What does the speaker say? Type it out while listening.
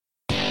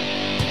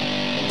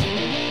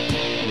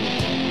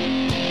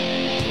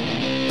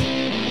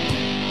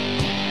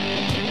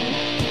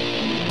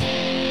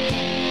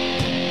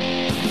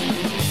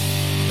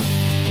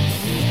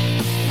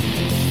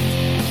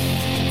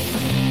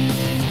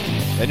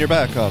you're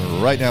back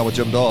on Right Now with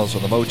Jim Dawes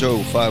on the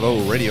Mojo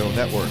 50 Radio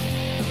Network.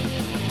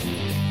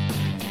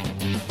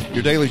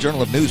 Your daily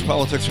journal of news,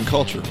 politics, and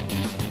culture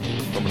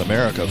from an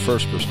America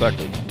First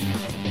perspective.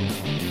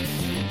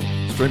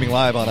 Streaming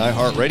live on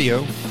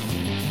iHeartRadio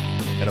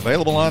and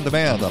available on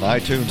demand on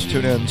iTunes,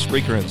 TuneIn,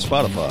 Spreaker, and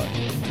Spotify.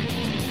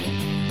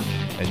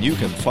 And you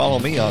can follow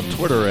me on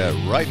Twitter at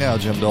Right Now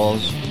Jim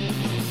Dawes.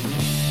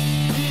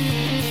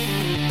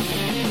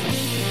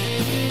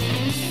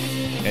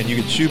 And you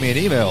can shoot me an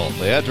email.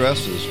 The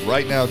address is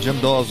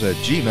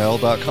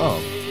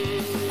rightnowjimdawes@gmail.com.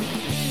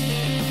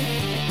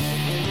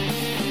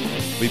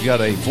 We've got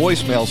a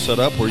voicemail set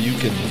up where you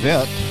can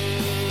vent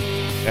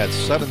at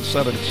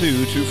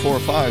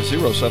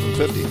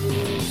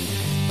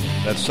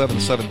 772-245-0750. That's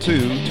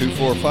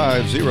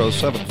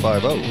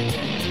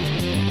 772-245-0750.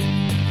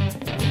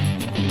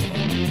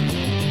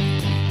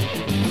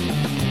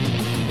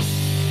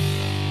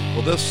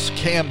 Well, this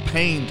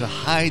campaign to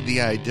hide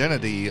the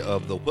identity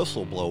of the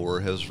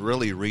whistleblower has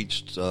really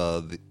reached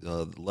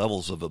the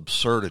levels of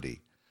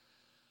absurdity.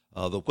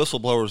 The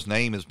whistleblower's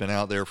name has been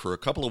out there for a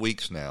couple of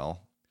weeks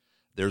now.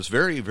 There's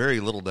very, very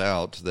little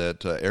doubt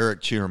that Eric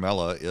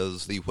Ciaramella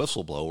is the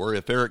whistleblower.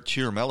 If Eric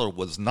Ciaramella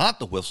was not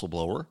the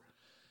whistleblower,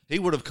 he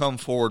would have come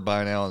forward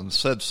by now and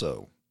said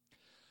so.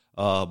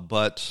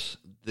 But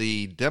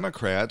the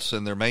Democrats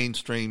and their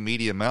mainstream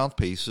media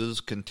mouthpieces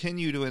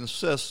continue to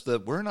insist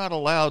that we're not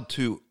allowed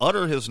to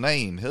utter his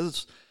name.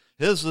 His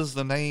is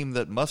the name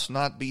that must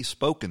not be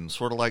spoken,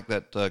 sort of like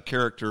that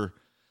character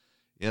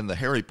in the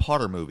Harry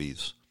Potter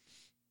movies.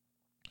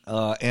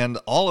 And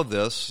all of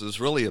this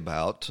is really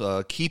about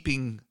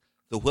keeping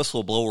the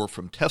whistleblower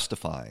from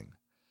testifying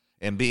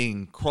and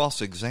being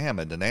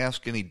cross-examined and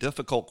asked any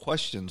difficult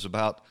questions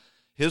about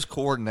his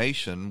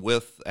coordination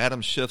with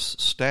Adam Schiff's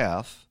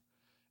staff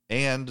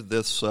and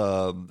this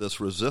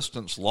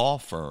resistance law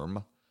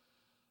firm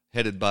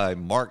headed by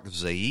Mark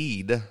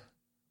Zaid.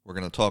 We're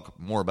going to talk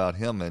more about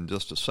him in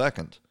just a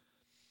second.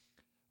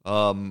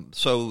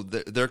 So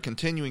they're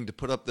continuing to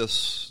put up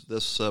this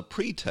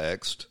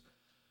pretext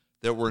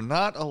that we're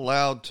not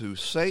allowed to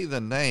say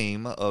the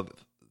name of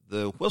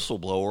the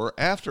whistleblower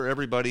after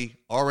everybody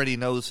already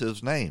knows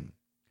his name.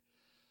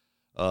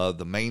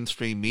 The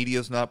mainstream media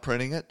is not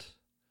printing it.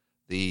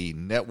 The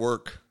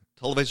network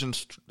television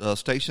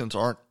stations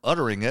aren't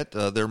uttering it.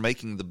 They're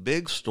making the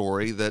big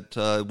story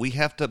that we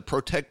have to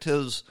protect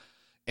his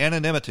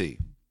anonymity.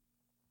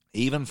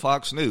 Even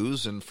Fox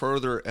News, in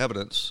further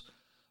evidence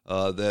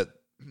that,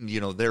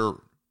 they're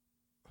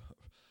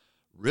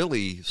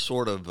really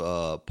sort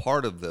of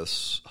part of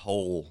this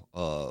whole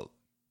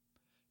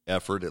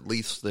effort, at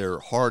least their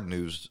hard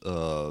news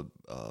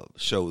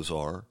shows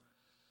are.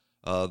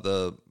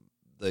 The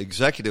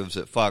executives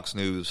at Fox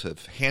News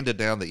have handed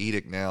down the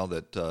edict now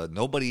that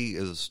nobody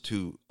is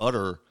to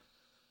utter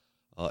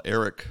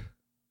Eric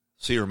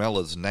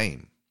Ciaramella's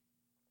name.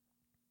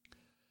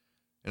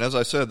 And as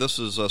I said, this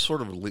is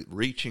sort of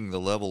reaching the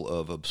level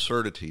of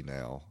absurdity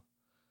now,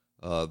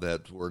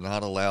 that we're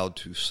not allowed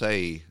to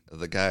say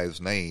the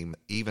guy's name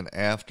even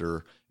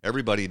after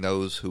everybody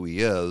knows who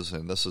he is.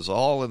 And this is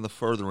all in the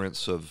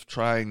furtherance of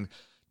trying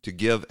to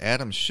give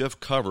Adam Schiff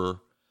cover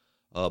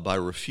by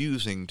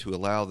refusing to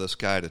allow this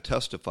guy to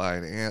testify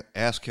and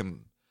ask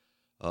him,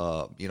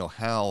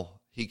 how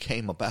he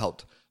came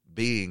about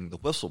being the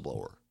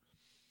whistleblower.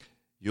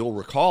 You'll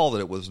recall that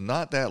it was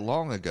not that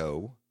long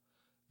ago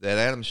that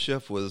Adam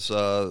Schiff was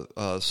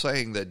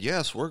saying that,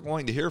 yes, we're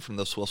going to hear from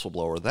this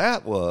whistleblower.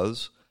 That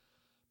was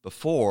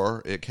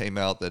before it came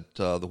out that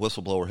the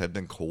whistleblower had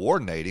been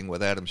coordinating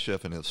with Adam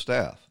Schiff and his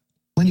staff.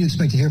 When do you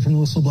expect to hear from the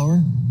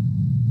whistleblower?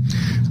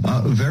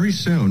 Very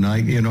soon.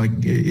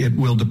 It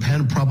will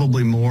depend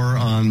probably more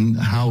on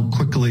how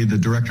quickly the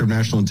Director of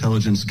National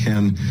Intelligence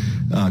can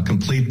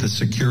complete the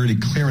security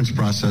clearance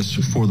process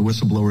for the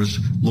whistleblower's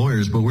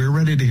lawyers. But we're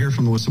ready to hear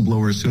from the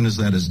whistleblower as soon as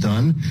that is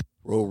done.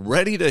 We're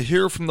ready to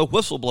hear from the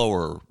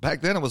whistleblower.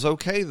 Back then it was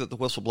okay that the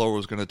whistleblower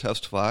was going to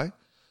testify.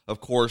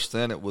 Of course,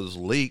 then it was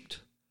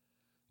leaked,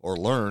 or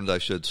learned, I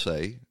should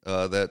say,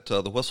 that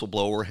the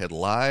whistleblower had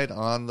lied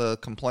on the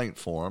complaint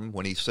form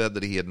when he said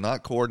that he had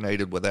not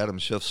coordinated with Adam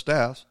Schiff's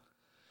staff,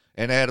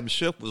 and Adam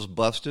Schiff was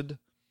busted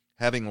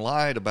having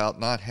lied about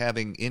not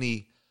having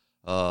any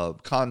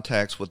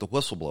contacts with the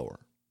whistleblower.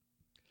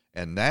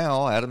 And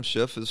now Adam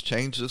Schiff has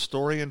changed his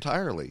story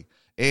entirely,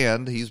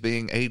 and he's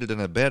being aided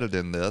and abetted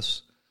in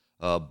this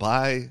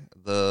by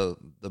the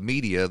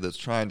media that's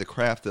trying to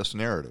craft this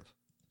narrative.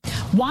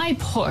 Why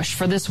push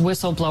for this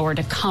whistleblower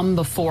to come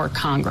before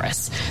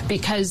Congress?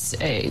 Because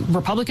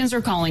Republicans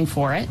are calling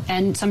for it,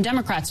 and some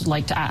Democrats would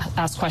like to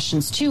ask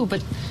questions too,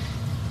 but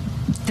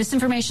this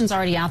information's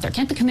already out there.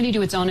 Can't the committee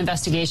do its own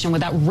investigation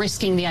without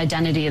risking the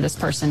identity of this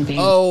person being...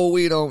 Oh,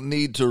 we don't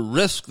need to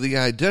risk the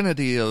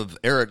identity of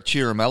Eric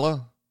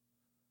Ciaramella.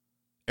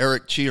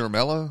 Eric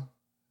Ciaramella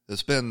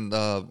has been,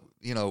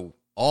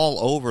 all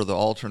over the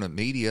alternate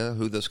media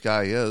who this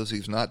guy is.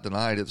 He's not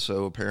denied it,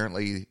 so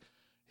apparently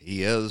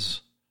he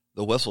is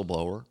the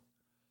whistleblower.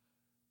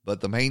 But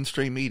the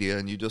mainstream media,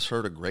 and you just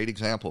heard a great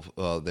example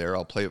there,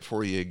 I'll play it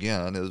for you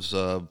again, is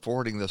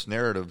forwarding this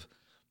narrative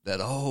that,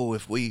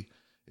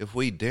 if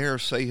we dare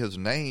say his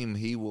name,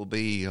 he will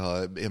be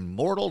in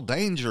mortal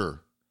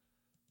danger.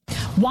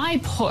 Why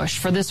push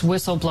for this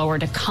whistleblower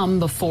to come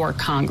before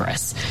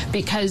Congress?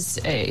 Because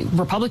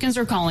Republicans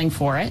are calling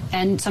for it,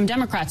 and some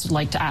Democrats would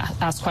like to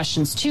ask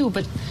questions too,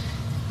 but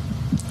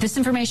this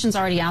information's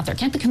already out there.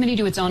 Can't the committee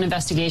do its own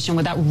investigation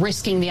without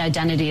risking the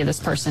identity of this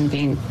person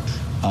being...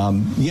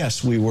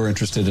 Yes, we were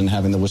interested in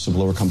having the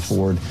whistleblower come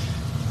forward.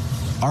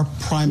 Our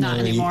primary, Not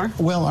anymore?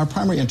 Well, our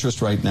primary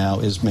interest right now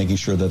is making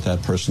sure that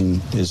that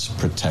person is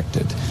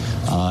protected.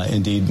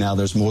 Indeed, now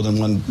there's more than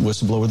one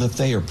whistleblower that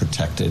they are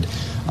protected.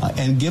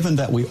 And given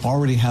that we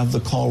already have the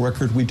call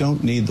record, we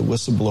don't need the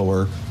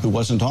whistleblower who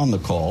wasn't on the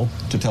call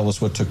to tell us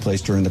what took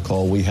place during the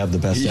call. We have the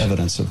best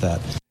evidence of that.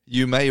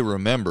 You may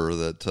remember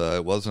that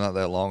it was not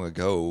that long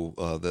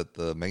ago that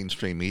the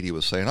mainstream media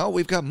was saying,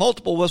 we've got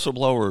multiple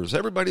whistleblowers.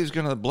 Everybody's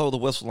going to blow the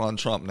whistle on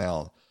Trump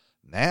now.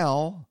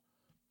 Now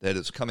that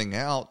it's coming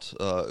out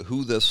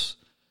who this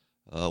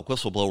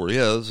whistleblower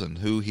is and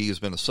who he has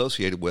been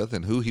associated with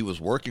and who he was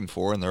working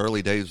for in the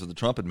early days of the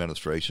Trump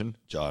administration,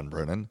 John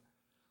Brennan,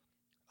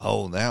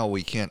 now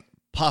we can't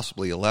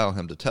possibly allow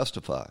him to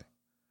testify.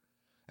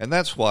 And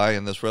that's why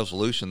in this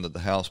resolution that the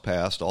House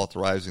passed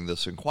authorizing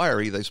this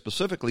inquiry, they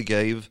specifically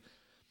gave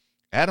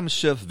Adam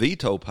Schiff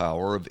veto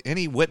power of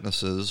any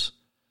witnesses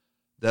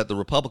that the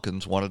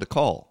Republicans wanted to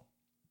call.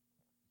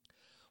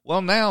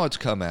 Well, now it's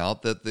come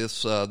out that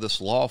this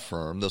law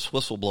firm, this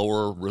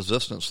whistleblower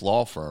resistance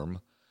law firm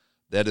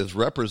that is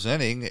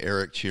representing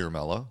Eric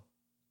Ciaramella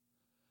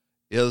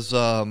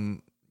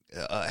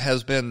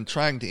has been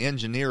trying to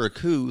engineer a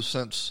coup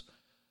since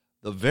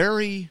the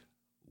very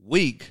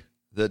week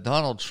that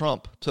Donald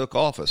Trump took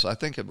office. I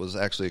think it was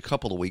actually a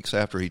couple of weeks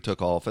after he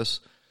took office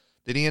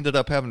that he ended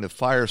up having to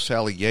fire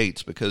Sally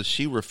Yates because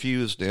she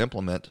refused to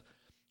implement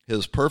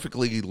his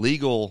perfectly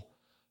legal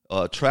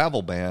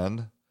travel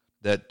ban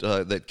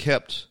that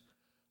kept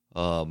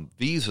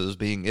visas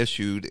being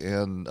issued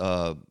in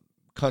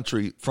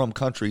from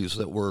countries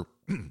that were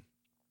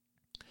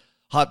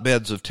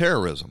hotbeds of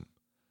terrorism.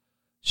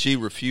 She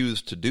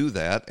refused to do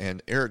that,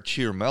 and Eric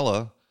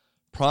Ciaramella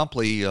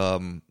promptly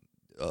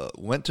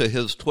went to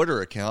his Twitter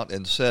account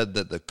and said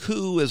that the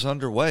coup is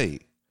underway,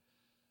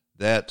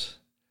 that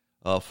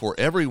for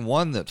every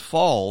one that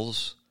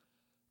falls,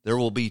 there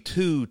will be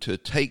two to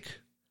take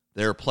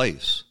their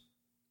place.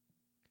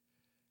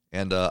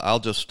 And I'll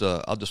just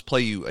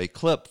play you a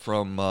clip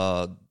from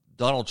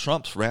Donald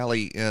Trump's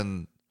rally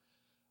in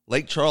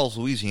Lake Charles,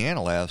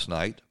 Louisiana last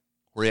night,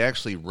 where he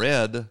actually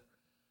read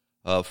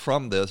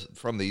from these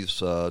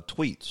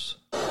tweets.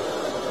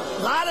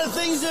 A lot of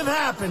things have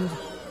happened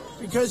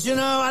because,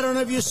 I don't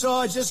know if you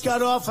saw, I just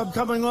got off. I'm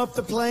coming off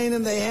the plane,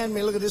 and they hand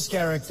me, look at this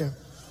character.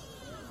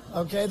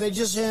 Okay, they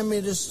just hand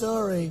me the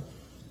story.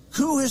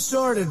 Coup has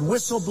started,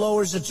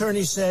 whistleblower's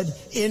attorney said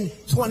in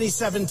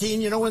 2017.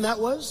 You know when that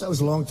was? That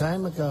was a long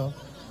time ago.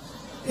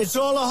 It's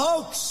all a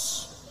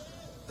hoax.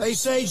 They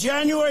say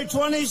January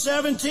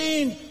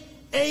 2017,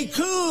 a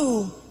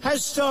coup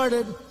has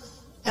started,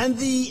 and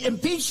the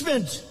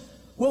impeachment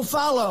will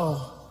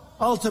follow,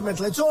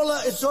 ultimately. It's all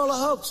a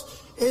hoax.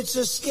 It's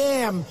a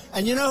scam.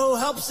 And you know who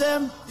helps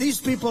them? These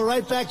people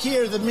right back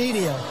here, the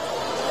media.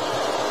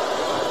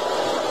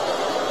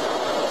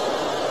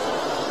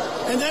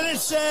 And then it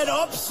said,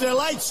 oops, the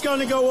light's going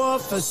to go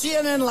off. The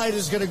CNN light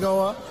is going to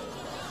go up.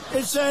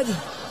 It said,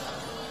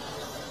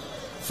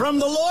 from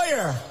the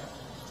lawyer,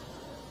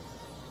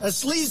 a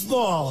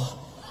sleazeball.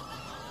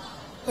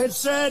 It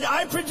said,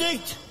 I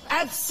predict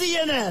at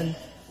CNN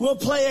will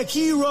play a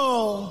key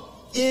role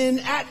in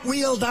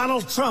at-real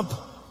Donald Trump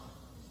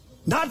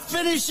not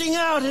finishing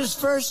out his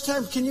first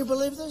term. Can you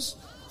believe this?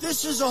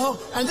 This is a whole,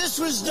 and this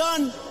was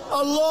done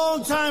a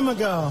long time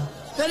ago.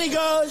 Then he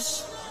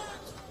goes,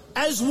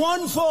 as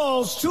one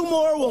falls, two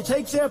more will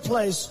take their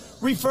place,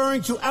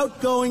 referring to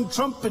outgoing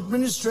Trump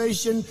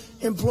administration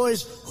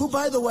employees who,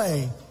 by the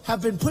way,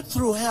 have been put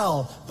through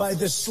hell by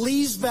the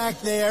sleaze back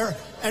there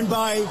and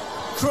by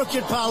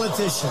crooked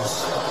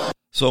politicians.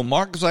 So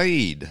Mark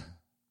Zaid,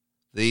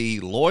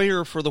 the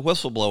lawyer for the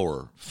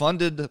whistleblower,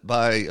 funded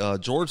by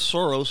George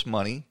Soros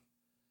money,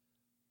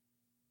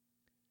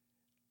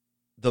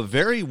 the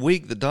very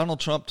week that Donald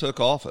Trump took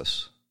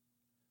office,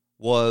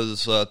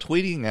 was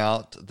tweeting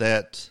out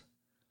that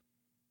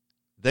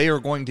they are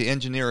going to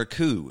engineer a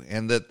coup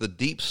and that the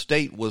deep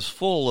state was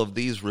full of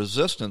these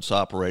resistance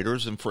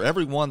operators, and for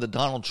every one that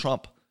Donald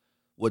Trump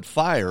would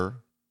fire,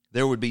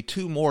 there would be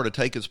two more to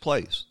take his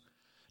place.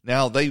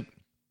 Now, they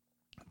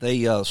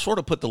sort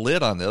of put the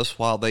lid on this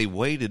while they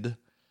waited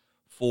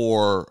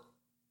for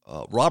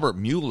Robert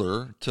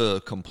Mueller to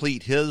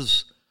complete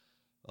his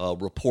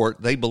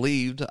report. They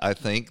believed, I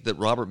think, that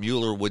Robert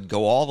Mueller would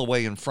go all the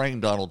way and frame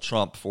Donald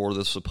Trump for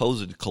the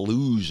supposed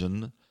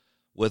collusion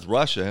with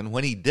Russia. And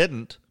when he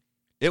didn't,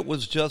 it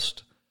was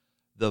just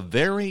the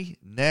very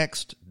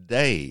next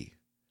day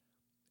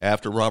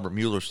after Robert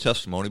Mueller's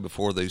testimony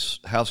before the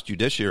House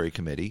Judiciary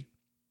Committee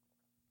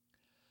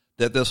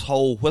that this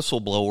whole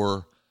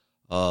whistleblower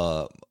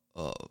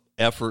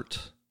effort,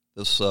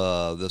 this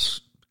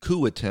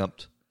coup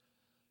attempt,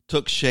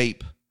 took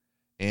shape,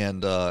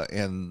 and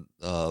the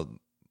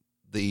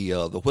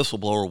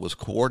whistleblower was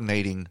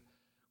coordinating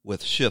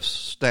with Schiff's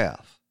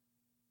staff.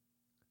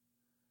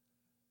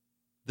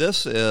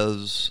 This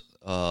is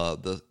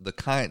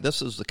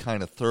the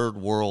kind of third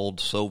world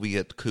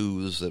Soviet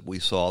coups that we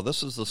saw.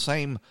 This is the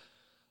same.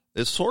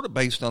 It's sort of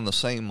based on the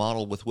same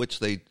model with which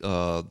they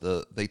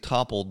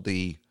toppled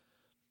the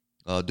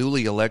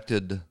duly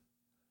elected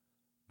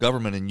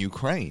government in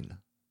Ukraine.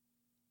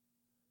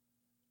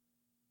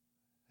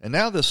 And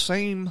now the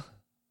same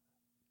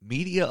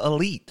media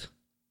elite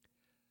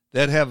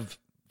that have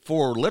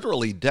for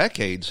literally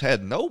decades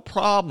had no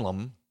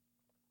problem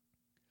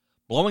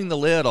blowing the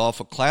lid off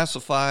of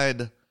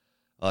classified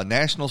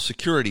national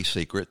security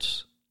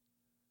secrets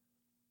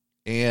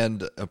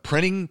and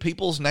printing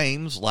people's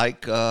names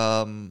like,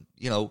 you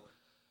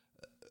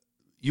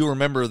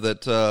remember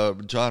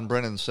that John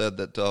Brennan said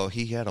that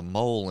he had a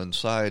mole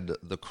inside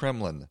the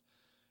Kremlin,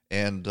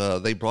 and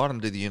they brought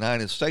him to the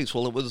United States.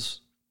 Well, it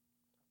was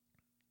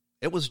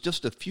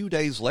just a few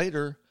days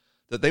later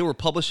that they were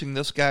publishing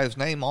this guy's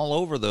name all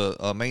over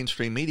the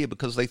mainstream media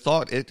because they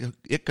thought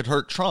it could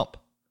hurt Trump.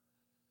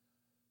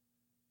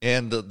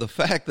 And the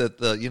fact that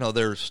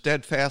they're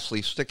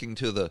steadfastly sticking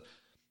to the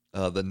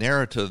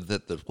narrative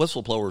that the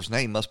whistleblower's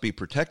name must be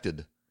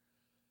protected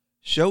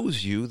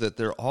shows you that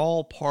they're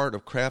all part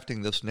of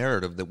crafting this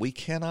narrative that we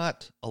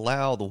cannot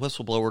allow the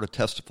whistleblower to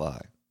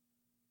testify.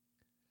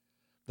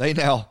 They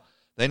now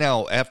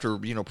after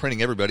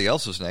printing everybody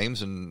else's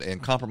names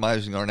and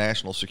compromising our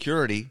national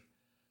security,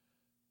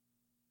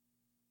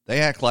 they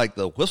act like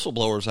the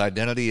whistleblower's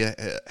identity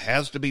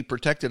has to be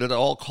protected at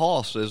all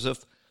costs, as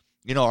if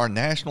our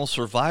national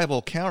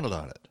survival counted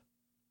on it.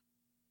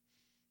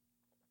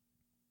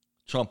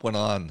 Trump went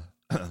on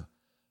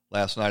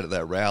last night at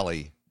that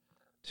rally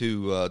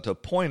to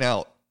point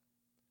out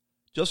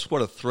just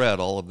what a threat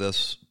all of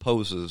this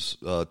poses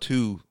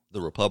to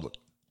the Republic.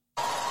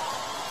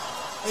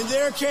 In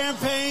their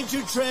campaign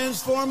to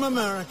transform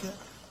America,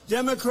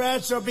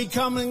 Democrats are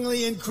becoming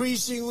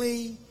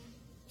increasingly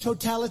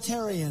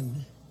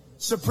totalitarian,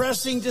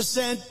 suppressing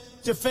dissent,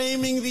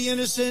 defaming the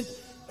innocent,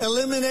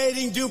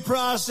 eliminating due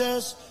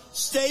process,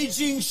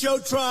 staging show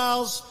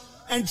trials,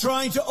 and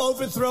trying to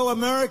overthrow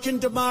American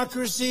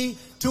democracy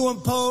to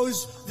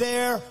impose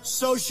their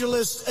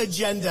socialist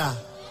agenda.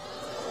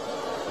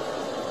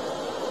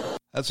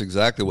 That's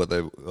exactly what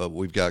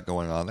we've got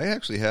going on. They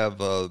actually have,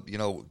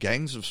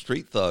 gangs of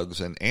street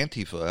thugs and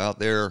Antifa out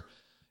there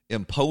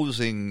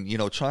imposing,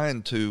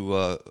 trying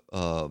to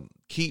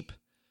keep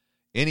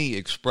any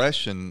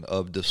expression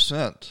of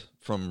dissent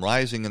from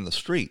rising in the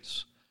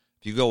streets.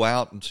 If you go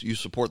out and you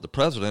support the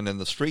president in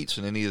the streets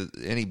in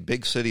any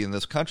big city in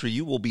this country,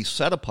 you will be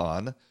set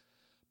upon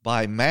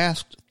by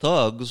masked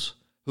thugs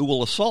who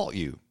will assault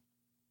you.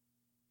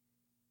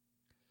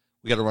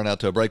 We got to run out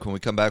to a break. When we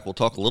come back, we'll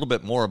talk a little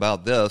bit more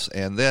about this,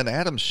 and then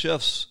Adam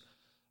Schiff's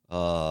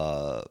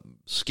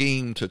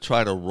scheme to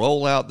try to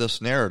roll out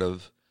this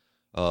narrative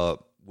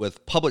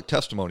with public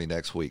testimony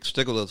next week.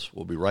 Stick with us.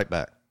 We'll be right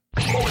back.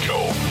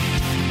 Mojo.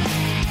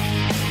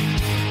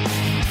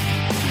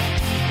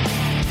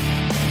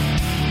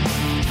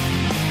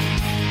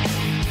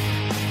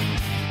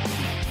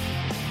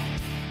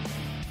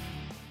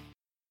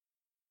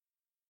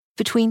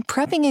 Between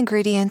prepping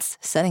ingredients,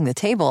 setting the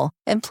table,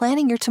 and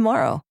planning your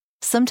tomorrow,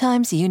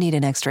 sometimes you need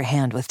an extra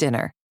hand with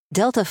dinner.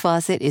 Delta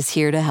Faucet is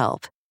here to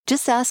help.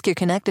 Just ask your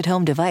connected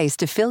home device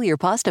to fill your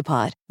pasta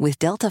pot with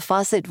Delta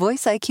Faucet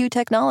Voice IQ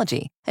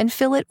technology and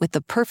fill it with the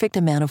perfect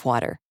amount of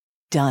water.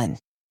 Done.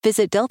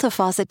 Visit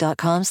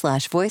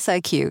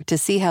deltafaucet.com/voiceIQ to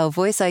see how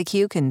Voice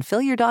IQ can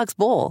fill your dog's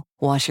bowl,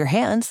 wash your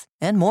hands,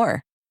 and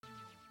more.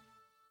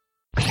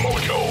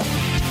 Mojo.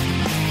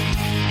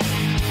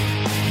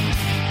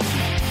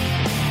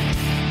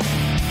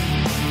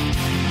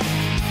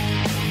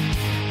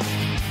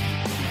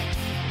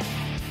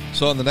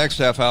 So in the next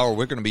half hour,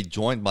 we're going to be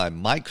joined by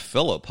Mike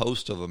Phillip,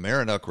 host of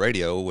Amerinuck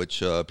Radio,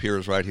 which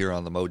appears right here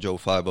on the Mojo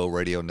 50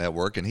 Radio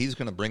Network, and he's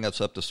going to bring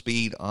us up to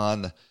speed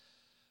on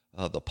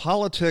the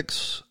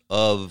politics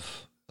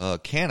of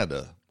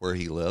Canada, where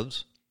he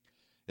lives.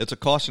 It's a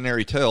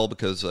cautionary tale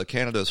because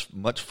Canada is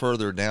much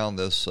further down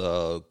this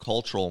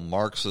cultural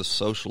Marxist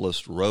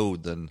socialist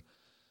road than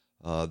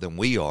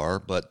we are,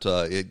 but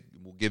it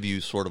will give you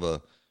sort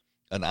of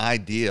an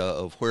idea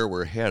of where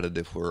we're headed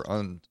if we're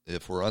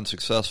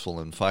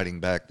unsuccessful in fighting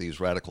back these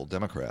radical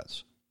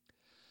Democrats.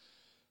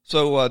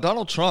 So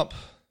Donald Trump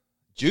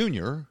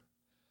Jr.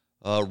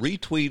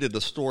 Retweeted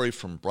a story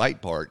from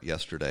Breitbart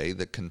yesterday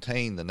that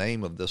contained the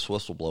name of this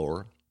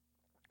whistleblower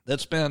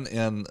that's been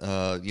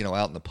out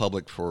in the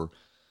public for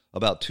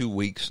about 2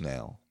 weeks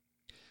now.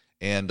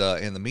 And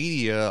the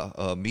media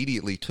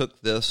immediately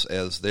took this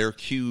as their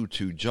cue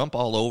to jump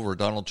all over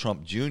Donald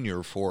Trump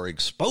Jr. for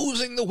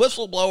exposing the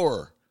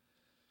whistleblower.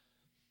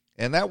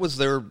 And that was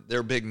their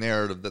big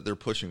narrative that they're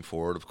pushing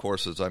forward. Of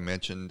course, as I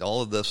mentioned,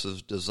 all of this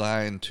is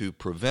designed to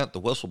prevent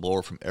the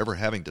whistleblower from ever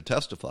having to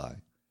testify.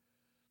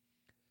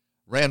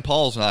 Rand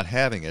Paul's not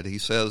having it. He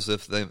says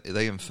if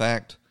they in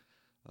fact,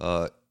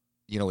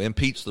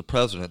 impeach the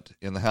president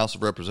in the House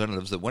of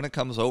Representatives, that when it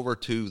comes over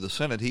to the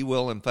Senate, he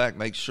will in fact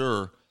make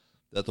sure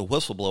that the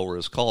whistleblower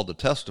is called to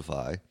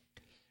testify.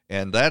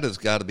 And that has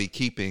got to be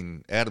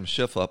keeping Adam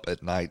Schiff up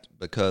at night,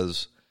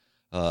 because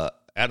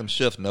Adam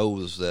Schiff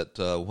knows that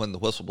when the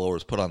whistleblower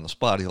is put on the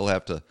spot, he'll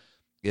have to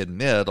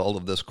admit all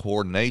of this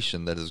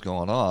coordination that has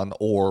gone on,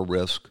 or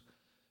risk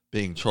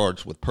being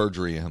charged with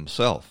perjury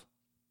himself.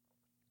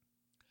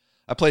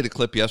 I played a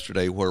clip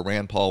yesterday where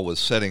Rand Paul was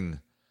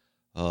setting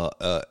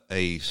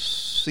a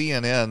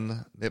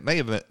CNN, it may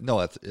have been,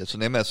 no, it's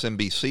an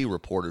MSNBC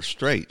reporter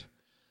straight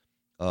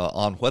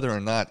on whether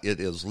or not it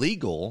is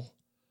legal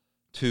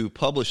to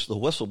publish the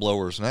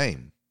whistleblower's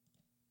name.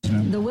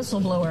 The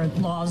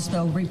whistleblower laws,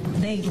 though,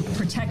 they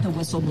protect a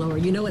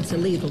whistleblower. You know it's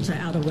illegal to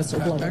out a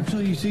whistleblower.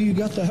 Actually, you see, you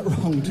got that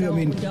wrong, too. No, I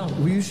mean,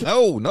 we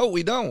don't. No,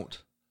 we don't.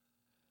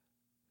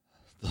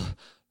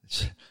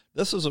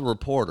 This is a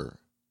reporter.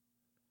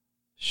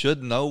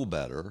 Should know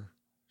better.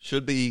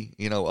 Should be,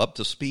 up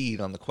to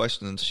speed on the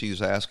questions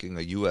she's asking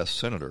a U.S.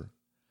 senator.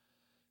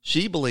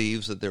 She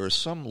believes that there is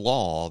some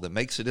law that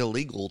makes it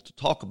illegal to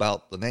talk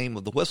about the name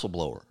of the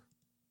whistleblower.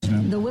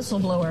 The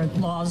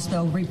whistleblower laws,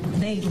 though,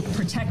 they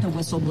protect a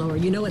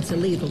whistleblower. You know it's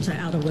illegal to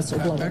out a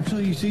whistleblower.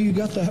 Actually, you see, you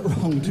got that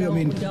wrong, too. No, I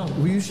mean, we don't.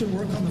 Well, you should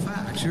work on the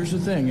facts. Here's the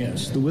thing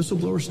is, the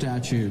whistleblower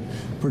statute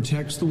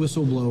protects the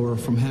whistleblower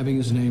from having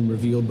his name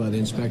revealed by the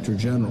Inspector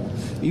General.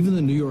 Even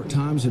the New York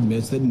Times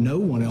admits that no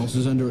one else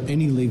is under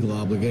any legal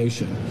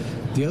obligation.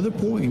 The other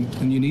point,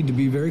 and you need to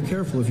be very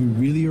careful if you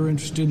really are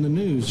interested in the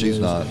news,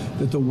 is that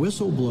the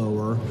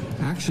whistleblower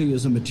actually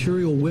is a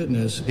material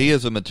witness. He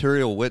is a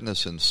material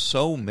witness in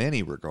so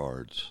many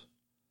regards.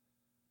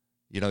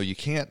 You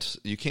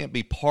can't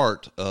be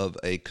part of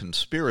a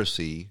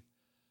conspiracy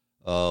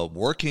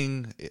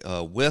working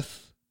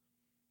with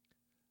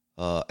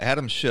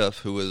Adam Schiff,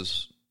 who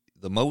is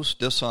the most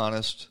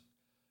dishonest,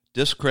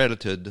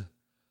 discredited,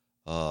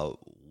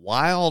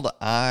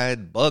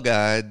 wild-eyed,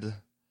 bug-eyed,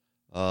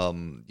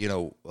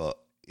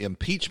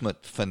 impeachment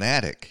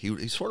fanatic.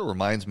 He sort of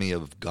reminds me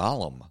of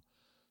Gollum,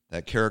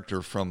 that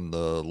character from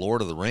the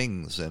Lord of the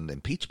Rings, and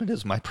impeachment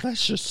is my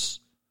precious.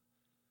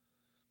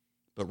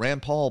 But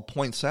Rand Paul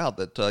points out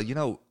that,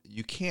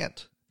 you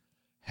can't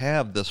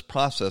have this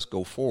process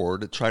go forward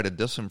to try to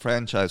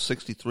disenfranchise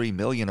 63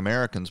 million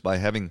Americans by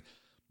having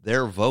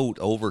their vote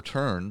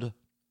overturned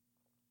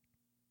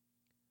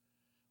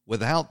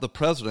without the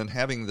president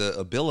having the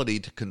ability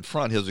to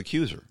confront his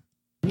accuser.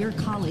 Your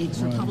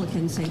colleagues,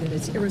 Republicans, say that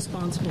it's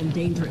irresponsible and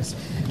dangerous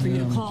for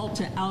you to call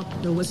to out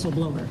the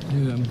whistleblower.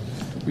 Yeah.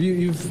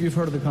 You've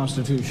heard of the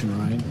Constitution,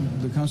 right?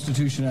 The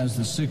Constitution has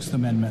the Sixth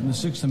Amendment, and the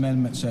Sixth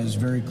Amendment says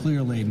very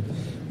clearly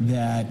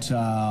that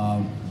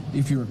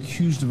if you're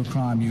accused of a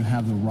crime, you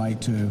have the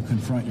right to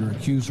confront your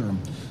accuser.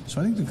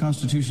 So I think the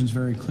Constitution is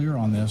very clear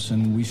on this,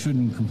 and we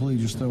shouldn't completely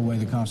just throw away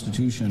the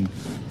Constitution,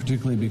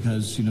 particularly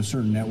because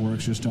certain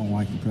networks just don't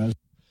like the president.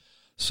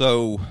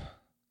 So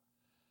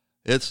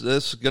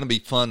it's going to be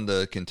fun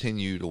to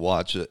continue to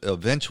watch.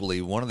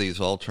 Eventually, one of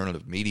these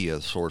alternative media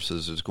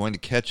sources is going to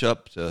catch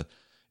up to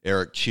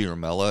Eric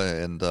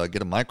Ciaramella and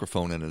get a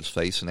microphone in his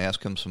face and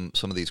ask him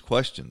some of these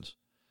questions.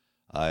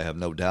 I have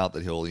no doubt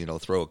that he'll,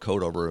 throw a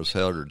coat over his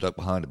head or duck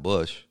behind a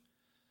bush.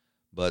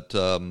 But,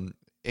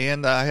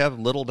 and I have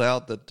little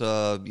doubt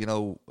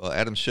that,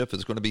 Adam Schiff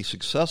is going to be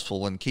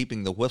successful in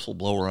keeping the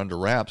whistleblower under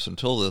wraps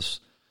until this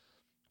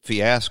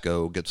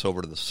fiasco gets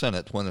over to the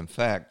Senate, when in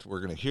fact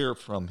we're going to hear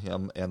from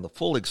him and the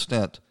full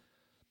extent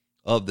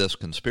of this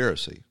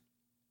conspiracy.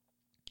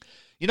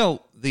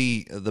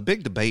 The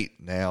big debate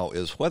now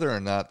is whether or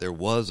not there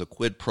was a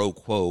quid pro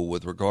quo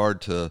with regard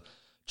to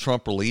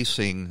Trump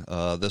releasing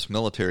this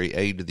military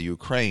aid to the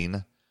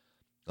Ukraine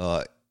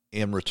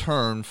in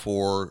return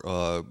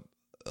for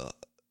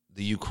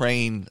the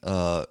Ukraine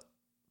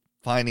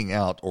finding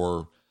out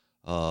or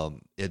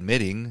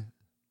admitting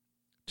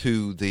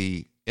to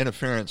the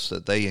interference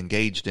that they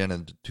engaged in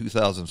the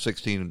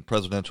 2016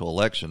 presidential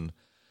election,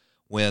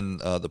 when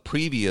the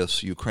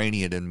previous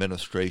Ukrainian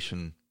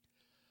administration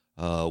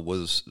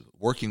was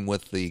working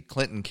with the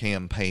Clinton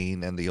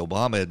campaign and the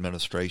Obama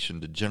administration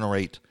to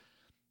generate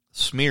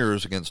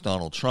smears against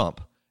Donald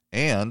Trump,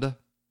 and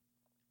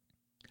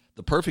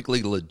the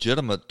perfectly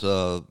legitimate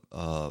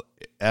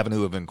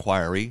avenue of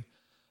inquiry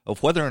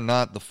of whether or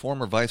not the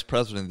former vice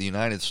president of the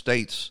United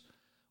States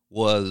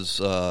was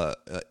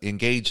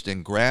engaged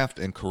in graft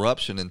and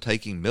corruption and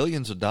taking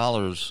millions of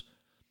dollars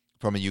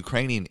from a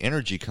Ukrainian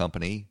energy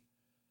company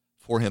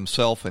for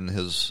himself and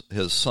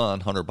his son,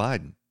 Hunter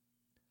Biden.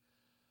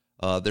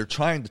 They're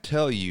trying to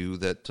tell you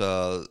that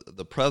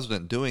the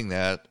president doing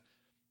that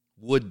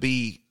would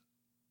be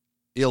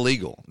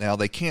illegal. Now,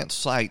 they can't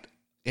cite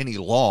any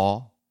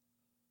law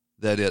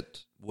that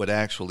it would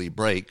actually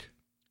break.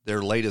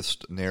 Their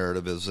latest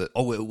narrative is that,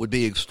 it would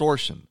be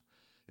extortion.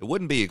 It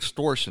wouldn't be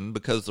extortion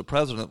because the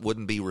president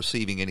wouldn't be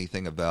receiving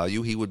anything of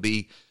value. He would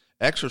be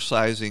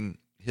exercising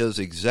his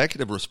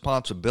executive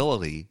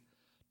responsibility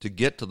to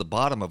get to the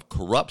bottom of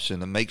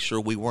corruption and make sure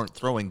we weren't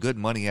throwing good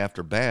money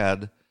after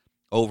bad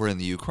over in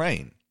the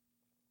Ukraine.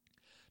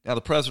 Now,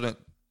 the president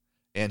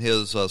and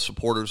his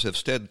supporters have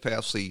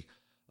steadfastly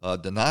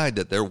denied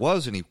that there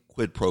was any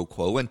quid pro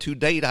quo, and to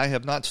date, I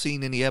have not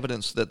seen any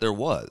evidence that there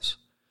was.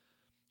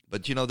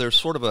 But, you know, there's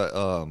sort of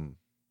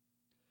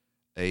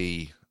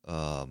a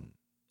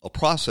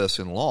process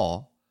in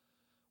law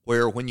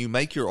where when you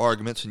make your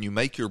arguments and you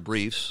make your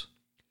briefs,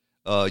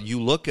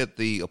 you look at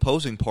the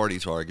opposing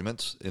party's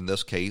arguments, in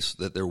this case,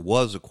 that there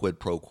was a quid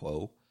pro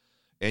quo,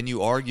 and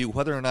you argue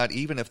whether or not,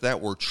 even if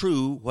that were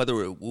true,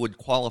 whether it would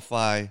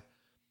qualify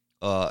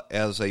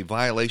as a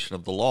violation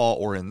of the law,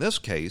 or in this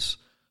case,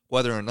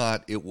 whether or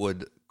not it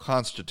would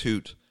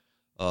constitute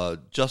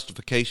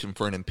justification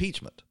for an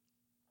impeachment.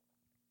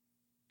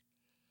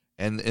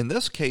 And in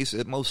this case,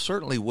 it most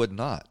certainly would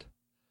not.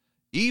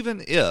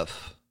 Even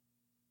if,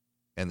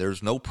 and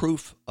there's no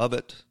proof of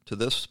it to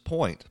this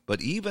point,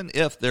 but even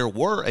if there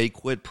were a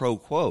quid pro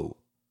quo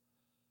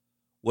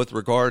with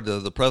regard to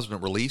the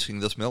president releasing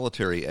this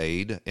military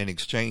aid in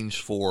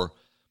exchange for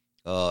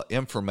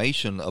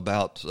information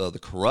about the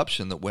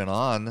corruption that went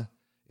on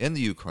in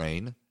the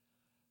Ukraine,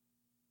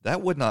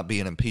 that would not be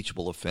an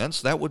impeachable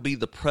offense. That would be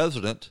the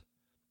president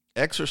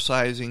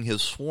exercising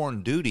his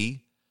sworn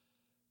duty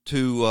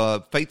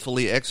to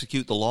faithfully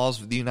execute the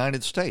laws of the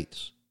United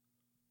States.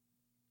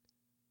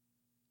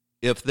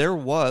 If there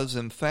was,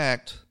 in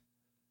fact,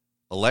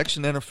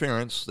 election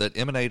interference that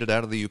emanated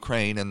out of the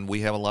Ukraine, and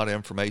we have a lot of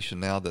information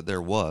now that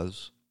there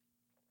was,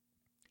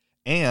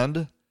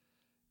 and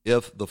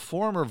if the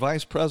former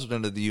vice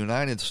president of the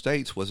United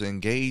States was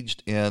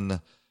engaged in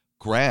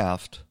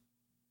graft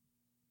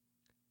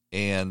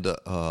and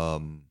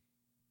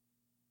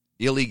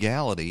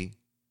illegality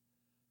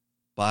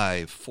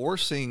by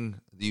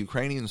forcing the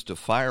Ukrainians to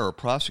fire a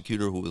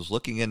prosecutor who was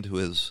looking into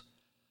his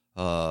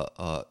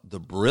the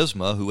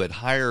Burisma, who had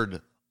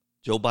hired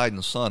Joe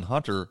Biden's son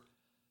Hunter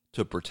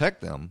to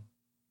protect them,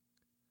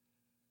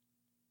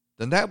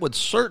 then that would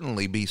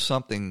certainly be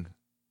something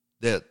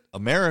that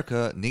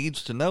America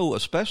needs to know,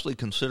 especially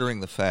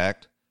considering the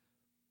fact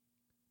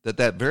that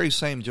that very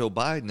same Joe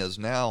Biden is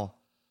now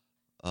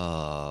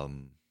a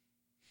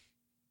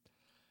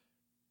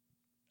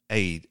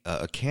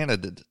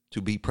candidate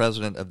to be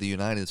president of the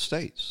United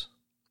States.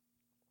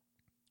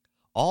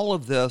 All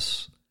of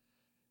this,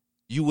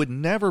 you would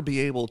never be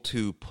able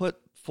to put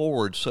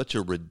forward such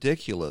a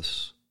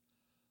ridiculous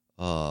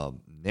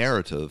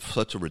narrative,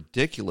 such a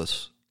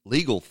ridiculous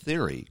legal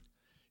theory,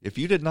 if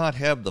you did not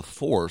have the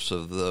force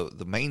of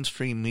the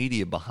mainstream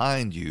media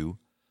behind you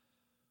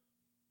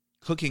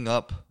cooking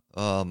up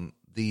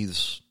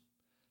these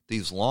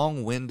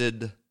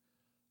long-winded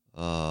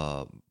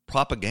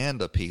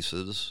propaganda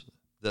pieces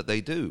that they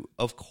do.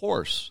 Of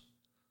course,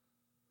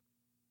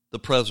 the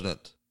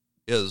president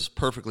is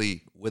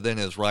perfectly within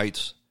his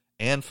rights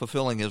and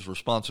fulfilling his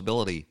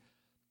responsibility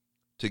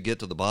to get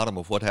to the bottom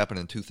of what happened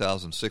in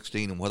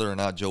 2016 and whether or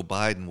not Joe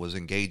Biden was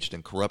engaged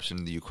in corruption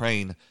in the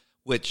Ukraine,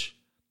 which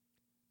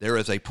there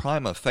is a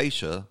prima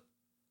facie,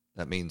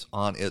 that means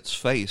on its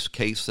face,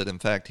 case that in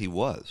fact he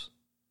was.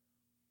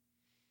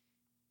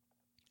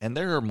 And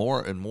there are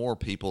more and more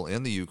people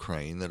in the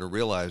Ukraine that are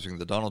realizing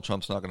that Donald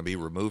Trump's not going to be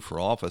removed from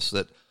office,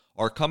 that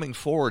are coming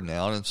forward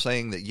now and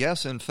saying that,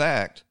 yes, in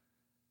fact,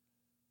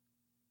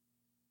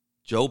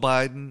 Joe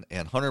Biden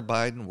and Hunter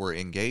Biden were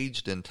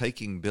engaged in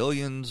taking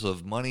billions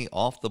of money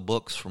off the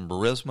books from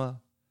Burisma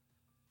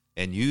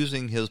and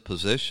using his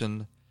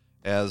position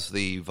as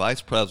the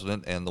vice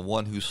president and the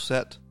one who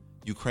set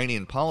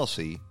Ukrainian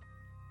policy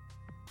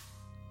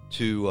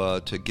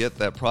to get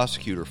that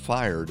prosecutor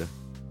fired,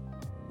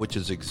 which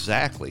is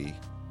exactly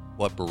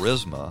what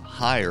Burisma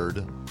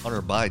hired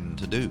Hunter Biden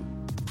to do.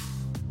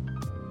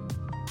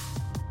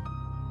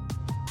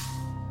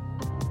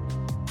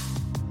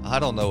 I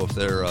don't know if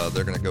they're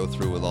going to go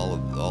through with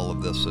all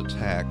of this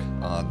attack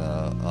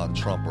on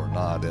Trump or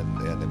not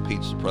and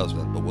impeach the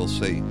president, but we'll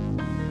see.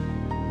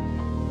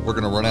 We're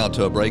going to run out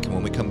to a break, and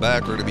when we come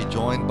back, we're going to be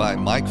joined by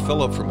Mike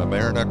Phillip from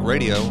Amerinuck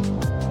Radio.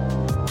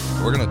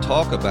 We're going to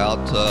talk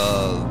about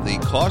the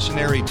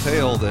cautionary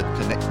tale that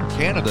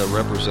Canada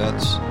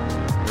represents.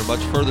 They're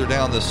much further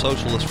down this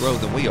socialist road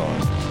than we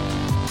are.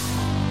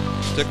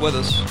 Stick with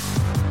us.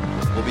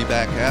 We'll be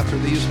back after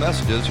these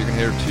messages. You're going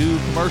to hear 2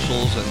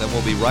 commercials, and then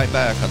we'll be right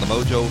back on the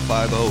Mojo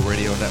 50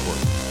 Radio Network.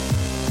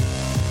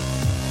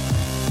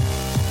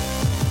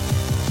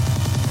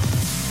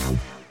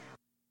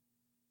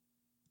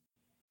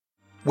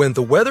 When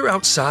the weather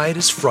outside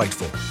is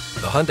frightful,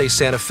 the Hyundai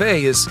Santa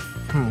Fe is,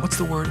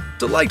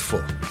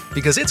 delightful.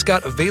 Because it's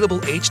got available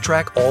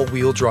H-Track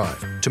all-wheel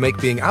drive to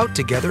make being out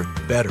together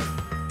better.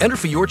 Enter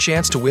for your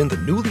chance to win the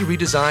newly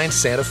redesigned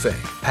Santa Fe,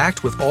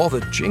 packed with all the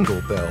jingle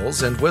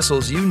bells and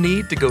whistles you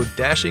need to go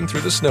dashing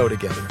through the snow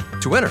together.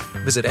 To enter,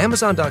 visit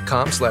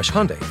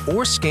Amazon.com/Hyundai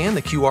or scan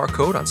the QR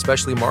code on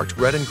specially marked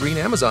red and green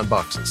Amazon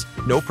boxes.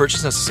 No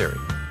purchase necessary.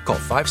 Call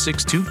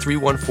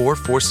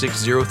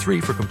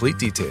 562-314-4603 for complete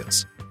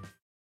details.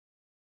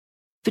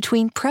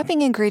 Between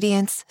prepping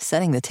ingredients,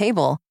 setting the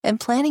table, and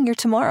planning your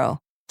tomorrow,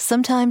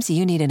 Sometimes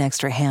you need an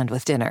extra hand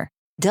with dinner.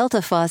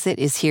 Delta Faucet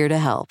is here to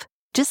help.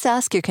 Just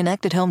ask your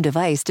connected home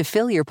device to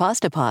fill your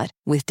pasta pot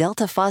with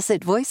Delta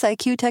Faucet Voice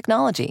IQ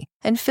technology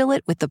and fill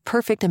it with the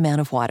perfect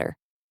amount of water.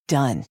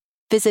 Done.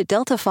 Visit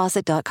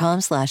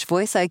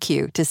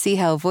deltafaucet.com/voiceIQ to see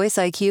how Voice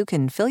IQ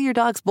can fill your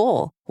dog's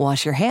bowl,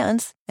 wash your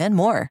hands, and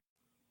more.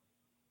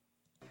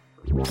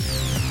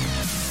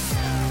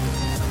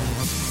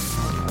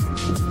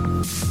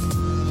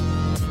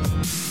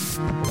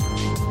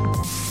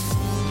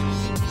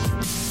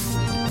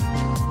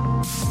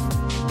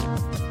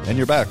 And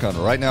you're back on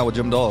Right Now with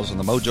Jim Dawes on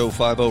the Mojo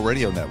 50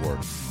 Radio Network.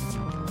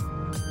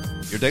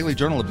 Your daily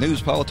journal of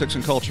news, politics,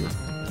 and culture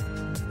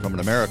from an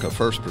America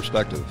First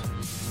perspective.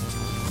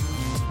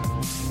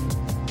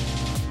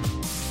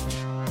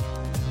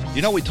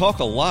 You know, we talk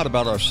a lot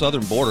about our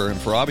southern border,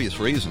 and for obvious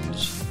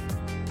reasons,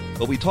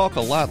 but we talk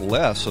a lot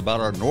less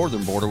about our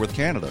northern border with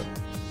Canada.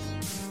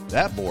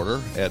 That border,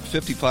 at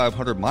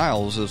 5,500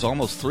 miles, is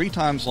almost 3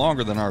 times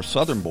longer than our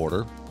southern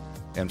border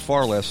and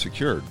far less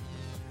secured.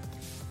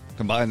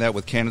 Combine that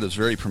with Canada's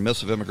very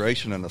permissive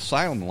immigration and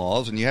asylum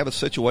laws, and you have a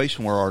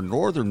situation where our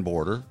northern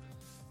border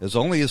is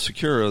only as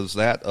secure as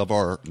that of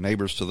our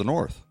neighbors to the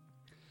north.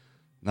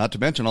 Not to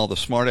mention all the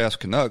smart-ass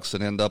Canucks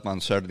that end up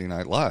on Saturday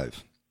Night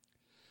Live.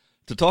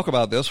 To talk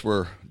about this,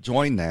 we're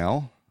joined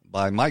now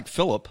by Mike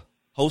Phillip,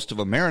 host of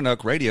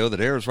Amerenuck Radio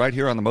that airs right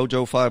here on the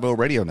Mojo 50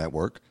 Radio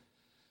Network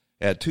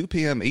at 2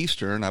 p.m.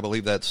 Eastern. I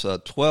believe that's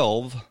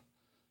 12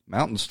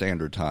 Mountain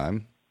Standard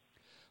Time.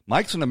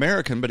 Mike's an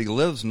American, but he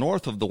lives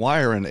north of the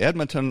wire in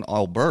Edmonton,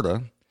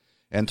 Alberta,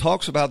 and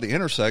talks about the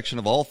intersection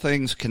of all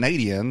things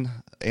Canadian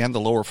and the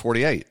lower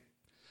 48.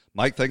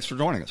 Mike, thanks for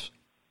joining us.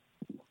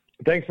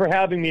 Thanks for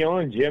having me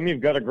on, Jim.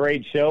 You've got a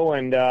great show,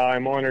 and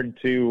I'm honored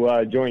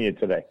to join you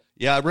today.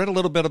 Yeah, I read a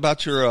little bit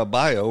about your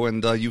bio,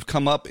 and you've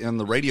come up in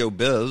the radio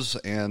biz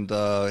and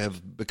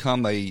have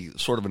become a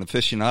sort of an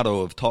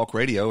aficionado of talk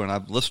radio, and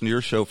I've listened to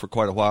your show for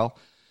quite a while.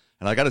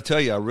 And I got to tell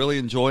you, I really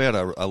enjoy it.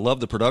 I love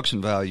the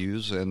production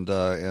values, and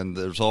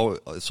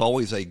it's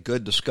always a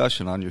good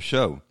discussion on your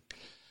show.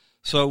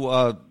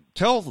 So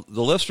tell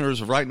the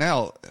listeners right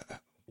now,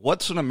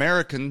 what's an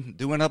American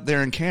doing up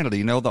there in Canada?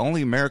 You know, the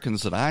only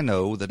Americans that I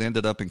know that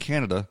ended up in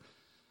Canada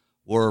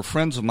were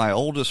friends of my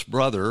oldest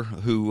brother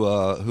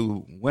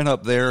who went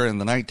up there in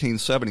the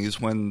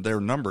 1970s when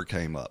their number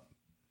came up.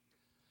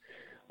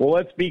 Well,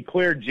 let's be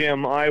clear,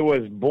 Jim. I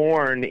was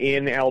born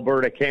in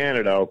Alberta,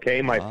 Canada, okay?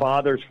 My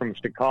father's from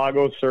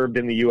Chicago, served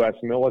in the U.S.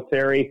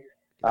 military.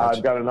 Gotcha.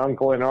 I've got an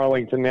uncle in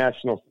Arlington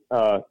National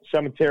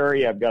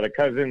Cemetery. I've got a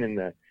cousin in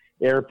the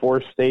Air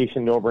Force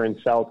stationed over in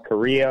South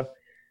Korea.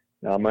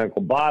 My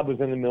Uncle Bob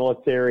was in the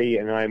military,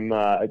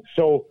 and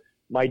so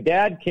my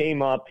dad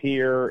came up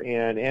here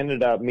and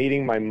ended up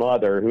meeting my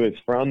mother, who is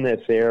from this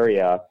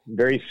area,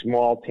 very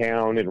small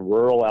town in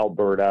rural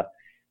Alberta.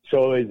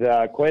 So it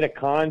was quite a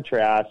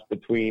contrast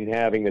between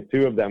having the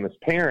two of them as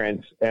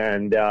parents.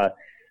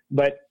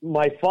 But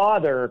my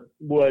father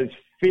was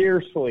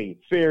fiercely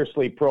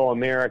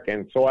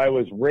pro-American. So I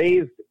was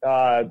raised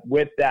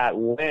with that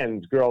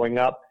lens growing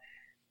up,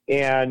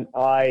 and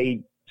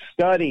I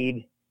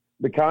studied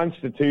the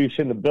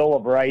Constitution, the Bill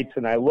of Rights,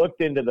 and I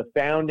looked into the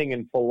founding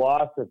and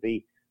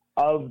philosophy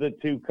of the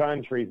two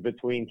countries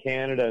between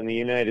Canada and the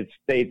United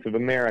States of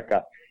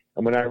America.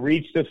 And when I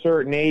reached a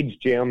certain age,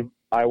 Jim,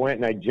 I went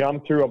and I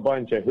jumped through a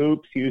bunch of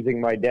hoops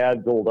using my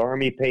dad's old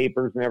Army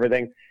papers and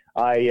everything.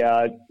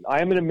 I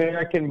am an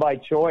American by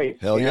choice.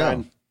 Hell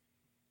yeah.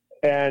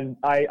 And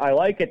I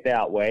like it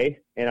that way,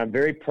 and I'm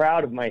very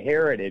proud of my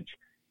heritage.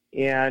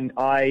 And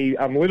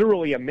I'm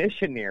literally a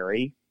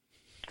missionary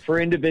for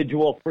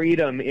individual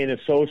freedom in a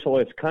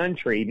socialist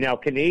country. Now,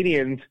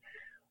 Canadians,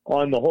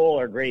 on the whole,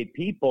 are great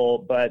people,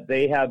 but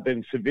they have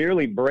been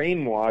severely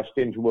brainwashed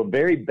into a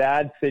very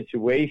bad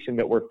situation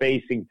that we're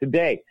facing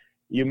today.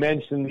 You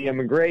mentioned the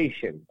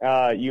immigration.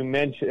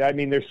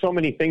 There's so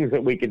many things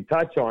that we could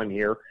touch on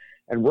here.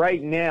 And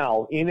right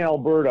now in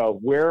Alberta,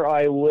 where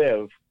I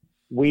live,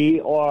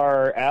 we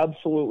are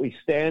absolutely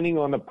standing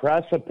on the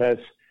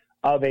precipice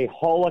of a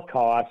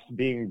Holocaust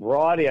being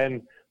brought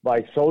in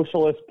by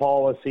socialist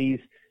policies,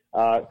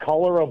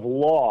 color of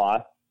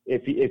law.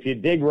 If you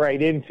dig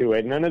right into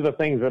it, none of the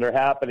things that are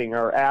happening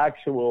are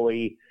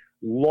actually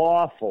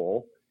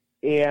lawful.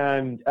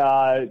 And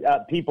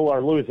people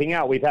are losing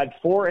out. We've had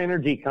 4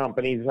 energy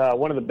companies,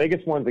 one of the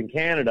biggest ones in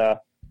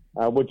Canada,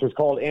 which was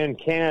called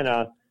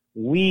Encana,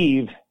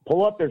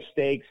 pull up their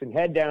stakes and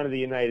head down to the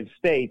United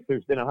States.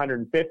 There's been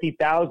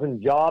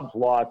 150,000 jobs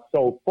lost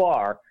so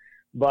far.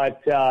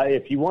 But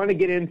if you want to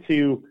get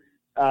into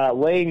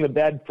laying the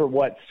bed for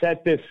what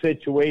set this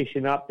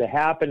situation up to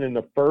happen in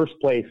the first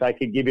place, I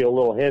could give you a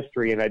little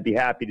history, and I'd be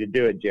happy to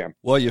do it, Jim.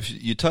 Well,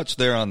 you touched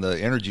there on the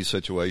energy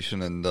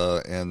situation and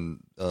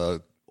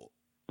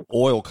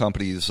oil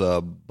companies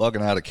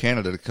bugging out of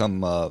Canada to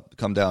come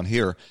down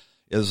here.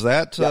 Is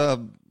that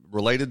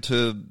related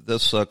to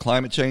this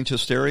climate change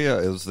hysteria?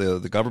 Is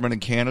the government in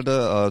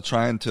Canada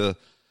trying to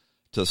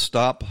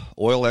stop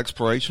oil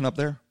exploration up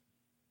there?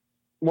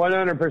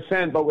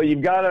 100%. But what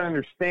you've got to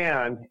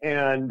understand,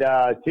 and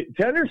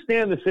to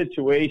understand the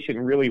situation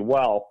really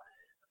well,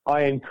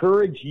 I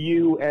encourage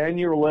you and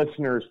your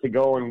listeners to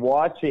go and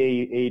watch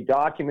a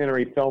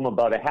documentary film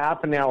about a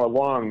half an hour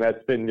long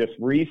that's been just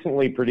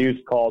recently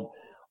produced called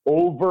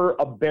Over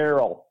a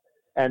Barrel.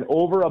 And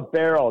Over a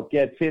Barrel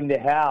gets into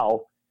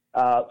how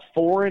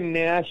foreign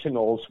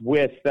nationals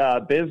with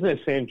business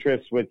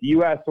interests with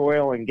U.S.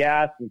 oil and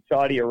gas and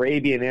Saudi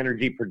Arabian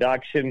energy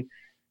production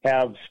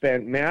have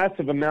spent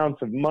massive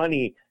amounts of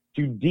money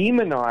to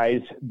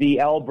demonize the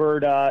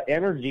Alberta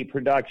energy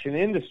production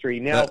industry.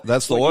 Now,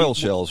 that's the oil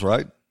shells,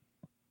 right?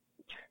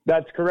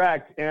 That's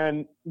correct.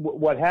 And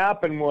what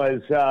happened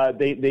was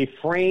they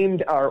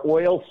framed our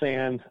oil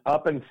sands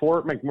up in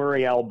Fort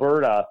McMurray,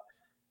 Alberta,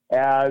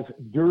 as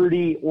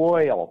dirty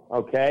oil,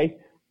 okay?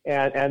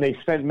 And they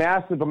spent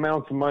massive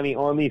amounts of money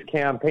on these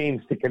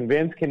campaigns to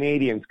convince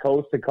Canadians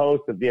coast to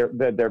coast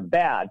that they're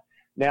bad.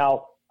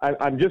 Now,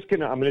 I'm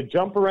gonna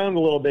jump around a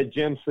little bit,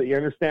 Jim, so that you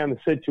understand the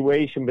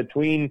situation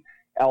between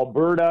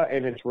Alberta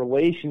and its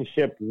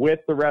relationship with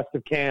the rest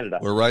of Canada.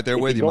 We're right there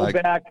with you,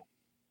 Mike.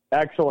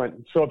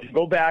 Excellent. So if you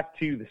go back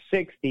to the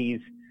 60s,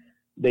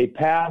 they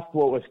passed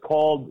what was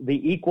called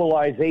the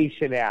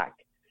Equalization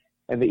Act.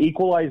 And the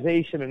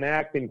Equalization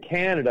Act in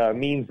Canada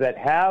means that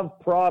have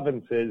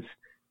provinces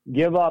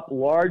give up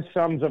large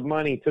sums of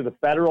money to the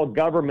federal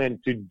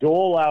government to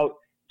dole out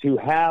to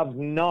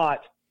have-not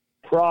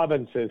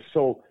provinces.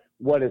 So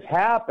what has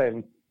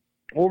happened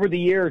over the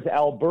years,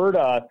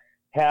 Alberta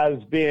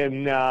has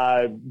been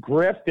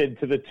grifted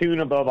to the tune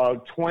of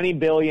about $20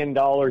 billion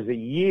a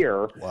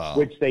year, wow,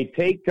 which they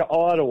take to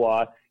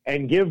Ottawa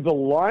and give the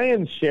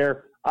lion's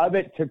share of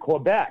it to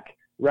Quebec,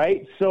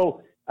 right?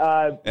 So,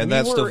 and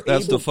that's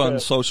to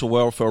fund social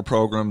welfare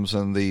programs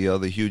and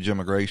the huge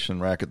immigration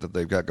racket that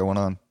they've got going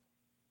on.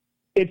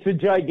 It's a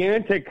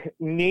gigantic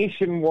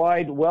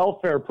nationwide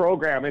welfare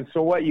program, and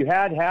so what you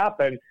had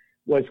happen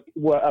was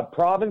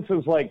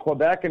provinces like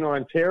Quebec and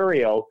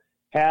Ontario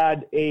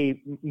had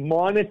a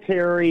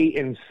monetary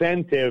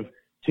incentive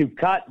to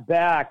cut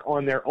back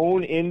on their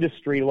own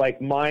industry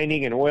like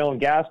mining and oil and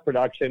gas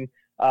production,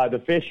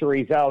 the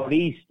fisheries out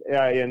east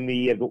in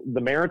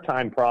the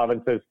maritime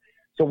provinces.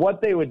 So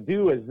what they would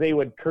do is they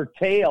would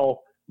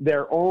curtail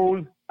their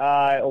own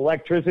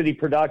electricity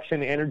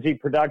production, energy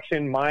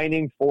production,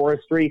 mining,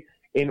 forestry,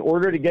 in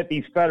order to get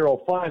these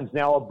federal funds.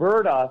 Now,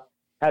 Alberta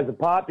has a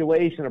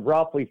population of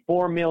roughly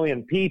 4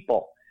 million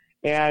people.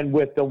 And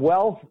with the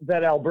wealth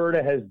that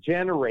Alberta has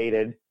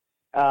generated,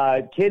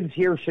 kids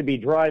here should be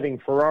driving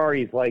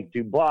Ferraris like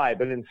Dubai.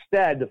 But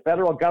instead, the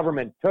federal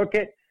government took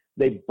it.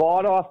 They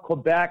bought off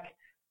Quebec.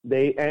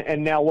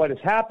 And now what has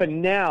happened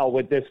now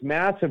with this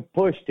massive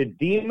push to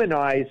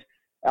demonize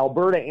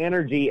Alberta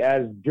energy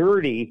as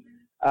dirty,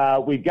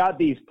 we've got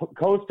these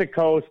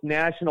coast-to-coast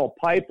national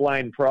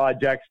pipeline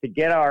projects to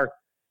get our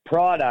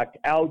product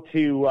out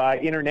to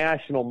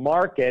international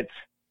markets.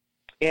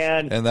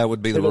 And that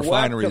would be the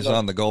refineries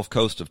on the Gulf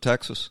Coast of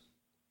Texas.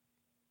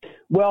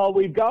 Well,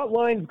 we've got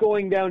lines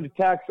going down to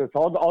Texas.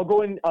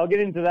 I'll get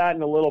into that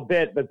in a little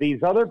bit. But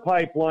these other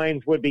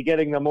pipelines would be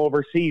getting them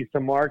overseas to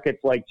markets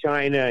like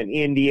China and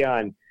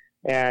India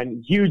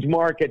and huge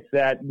markets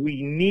that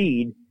we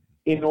need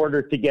in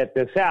order to get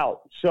this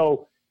out.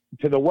 So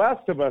to the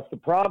west of us, the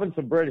province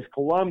of British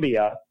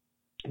Columbia,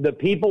 the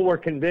people were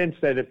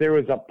convinced that if there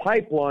was a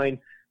pipeline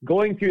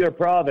going through their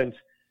province,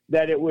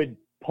 that it would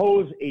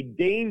pose a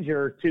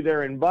danger to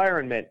their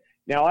environment.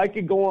 Now, I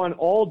could go on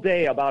all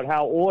day about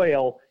how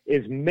oil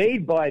is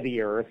made by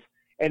the earth,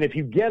 and if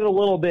you get a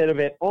little bit of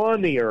it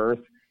on the earth,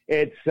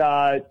 it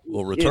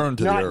will return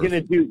to the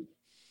earth.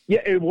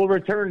 It will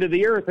return to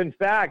the earth. In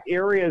fact,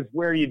 areas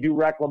where you do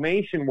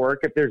reclamation work,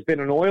 if there's been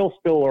an oil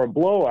spill or a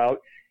blowout,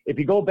 if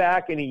you go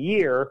back in a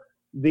year,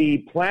 the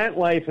plant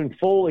life and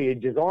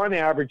foliage is on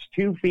average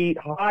 2 feet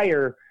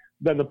higher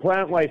than the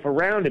plant life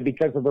around it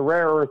because of the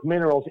rare earth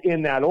minerals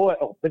in that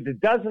oil. But it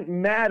doesn't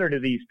matter to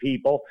these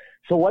people.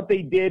 So what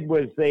they did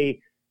was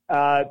they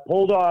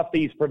pulled off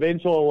these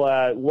provincial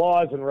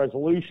laws and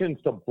resolutions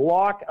to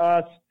block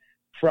us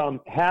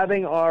from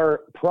having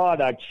our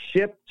product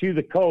shipped to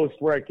the coast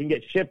where it can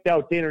get shipped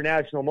out to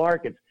international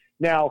markets.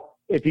 Now,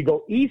 if you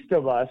go east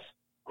of us,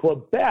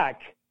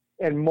 Quebec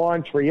and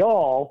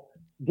Montreal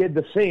did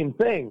the same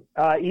thing.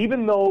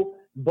 Even though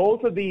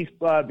both of these,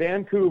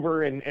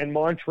 Vancouver and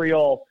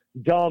Montreal,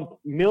 dump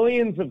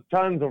millions of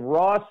tons of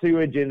raw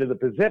sewage into the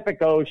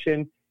Pacific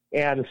Ocean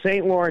and the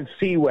St. Lawrence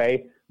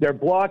Seaway, they're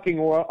blocking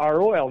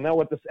our oil. Now,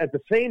 at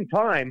the same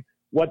time,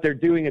 what they're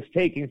doing is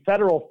taking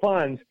federal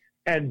funds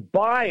and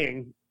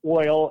buying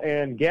oil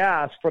and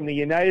gas from the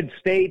United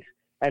States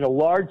and a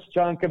large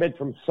chunk of it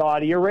from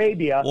Saudi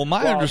Arabia. Well,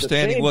 my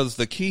understanding was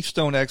the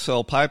Keystone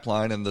XL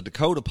pipeline and the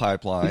Dakota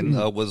pipeline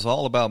was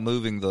all about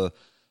moving the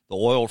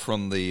oil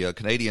from the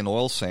Canadian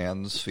oil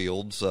sands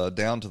fields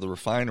down to the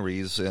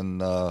refineries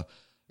in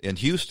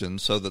Houston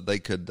so that they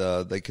could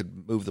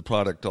move the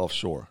product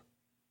offshore.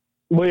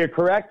 Well, you're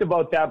correct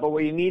about that, but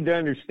what you need to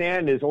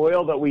understand is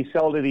oil that we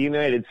sell to the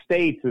United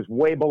States is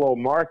way below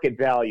market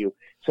value.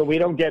 So we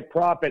don't get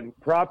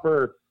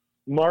proper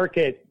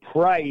market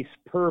price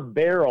per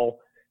barrel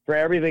for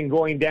everything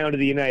going down to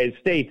the United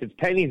States. It's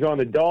pennies on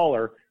the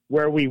dollar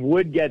where we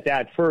would get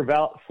that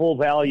full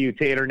value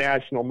to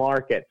international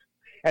markets.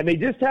 And they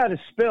just had a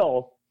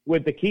spill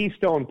with the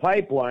Keystone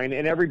Pipeline,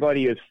 and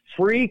everybody is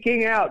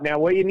freaking out. Now,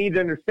 what you need to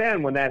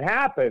understand, when that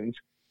happens,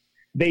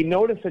 they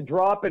notice a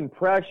drop in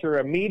pressure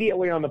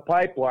immediately on the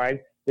pipeline.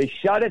 They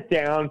shut it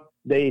down.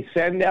 They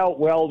send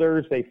out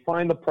welders. They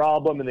find the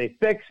problem, and they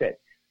fix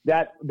it.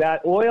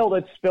 That oil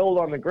that's spilled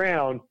on the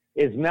ground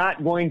is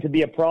not going to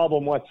be a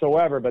problem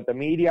whatsoever, but the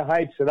media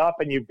hypes it up,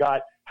 and you've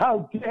got,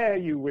 how dare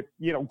you with,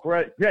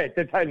 Greta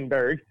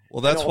Thunberg.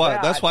 Well, that's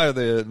why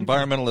the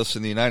environmentalists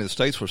in the United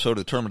States were so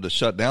determined to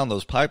shut down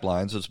those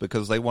pipelines. Is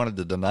because they wanted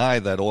to deny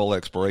that oil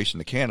exploration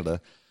to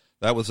Canada.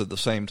 That was at the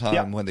same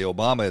time when the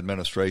Obama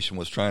administration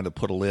was trying to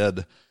put a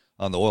lid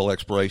on the oil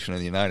exploration in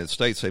the United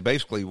States. They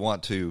basically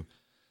want to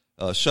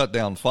shut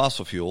down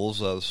fossil fuels,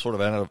 sort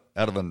of out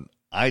of an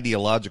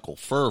ideological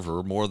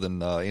fervor more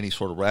than any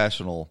sort of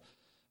rational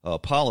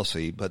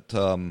policy. But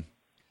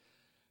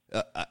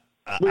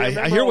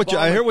I hear what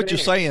you're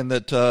saying,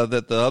 that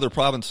the other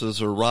provinces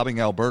are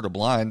robbing Alberta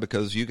blind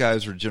because you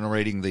guys are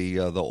generating the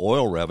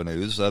oil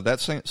revenues.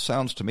 That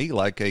sounds to me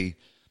like a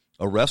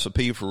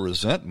recipe for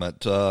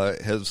resentment.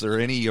 Has there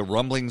any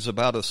rumblings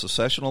about a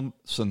secession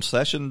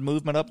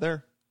movement up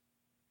there?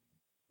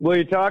 Well,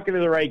 you're talking to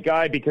the right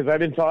guy, because I've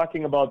been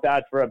talking about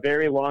that for a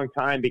very long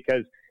time.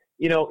 Because,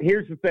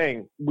 here's the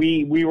thing.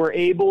 We were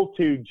able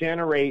to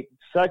generate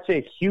such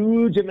a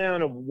huge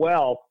amount of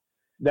wealth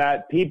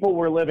that people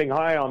were living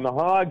high on the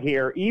hog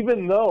here,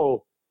 even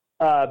though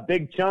a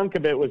big chunk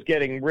of it was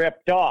getting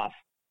ripped off.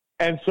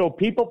 And so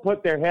people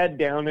put their head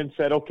down and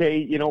said, okay,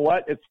 you know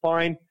what? It's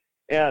fine.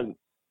 And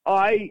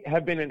I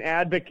have been an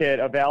advocate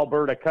of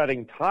Alberta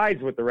cutting ties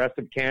with the rest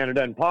of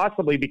Canada and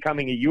possibly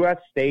becoming a U.S.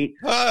 state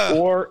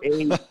or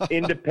a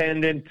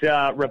independent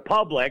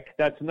republic.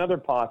 That's another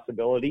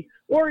possibility.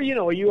 Or,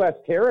 a U.S.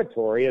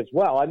 territory as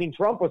well. I mean,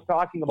 Trump was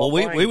talking about.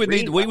 Well, we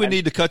would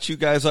need to cut you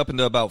guys up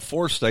into about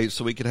 4 states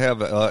so we could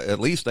have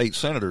at least 8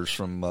 senators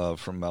from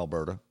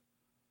Alberta.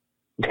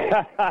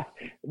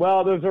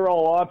 Well, those are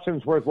all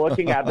options worth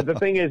looking at. But the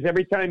thing is,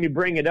 every time you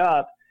bring it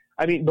up,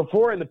 I mean,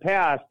 before in the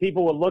past,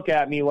 people would look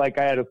at me like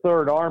I had a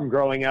third arm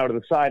growing out of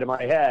the side of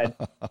my head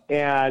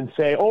and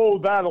say, oh,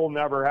 that'll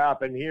never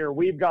happen here.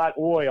 We've got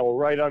oil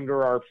right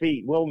under our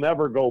feet. We'll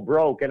never go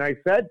broke. And I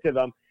said to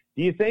them,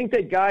 do you think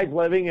that guys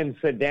living in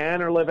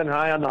Sudan are living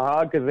high on the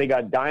hog because they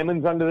got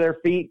diamonds under their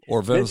feet?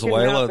 Or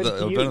Venezuela.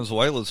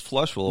 Venezuela's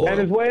flush with oil.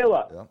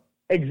 Venezuela. Yeah.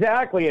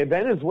 Exactly.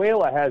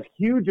 Venezuela has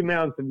huge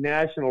amounts of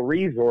national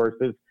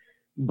resources,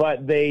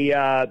 but they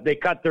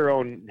cut their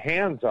own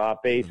hands off,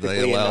 basically.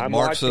 They allowed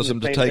Marxism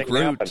to take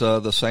root,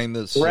 the same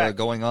that's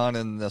going on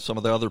in some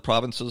of the other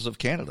provinces of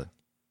Canada.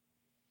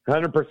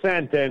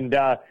 100%.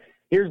 And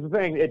here's the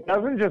thing. It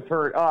doesn't just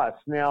hurt us.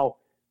 Now,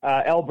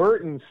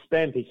 Albertans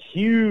spent a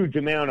huge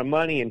amount of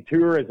money in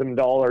tourism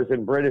dollars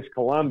in British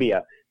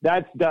Columbia.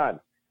 That's done.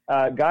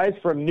 Guys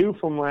from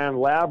Newfoundland,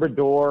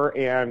 Labrador,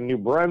 and New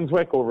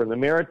Brunswick over in the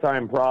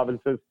Maritime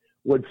provinces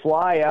would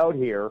fly out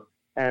here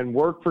and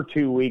work for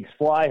 2 weeks,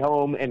 fly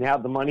home, and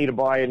have the money to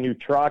buy a new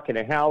truck and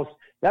a house.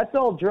 That's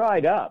all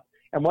dried up.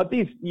 And what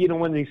these,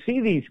 when they see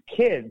these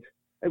kids,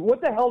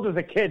 what the hell does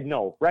a kid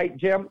know, right,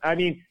 Jim? I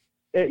mean,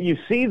 you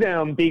see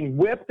them being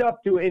whipped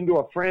up into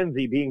a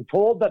frenzy, being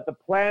told that the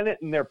planet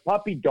and their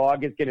puppy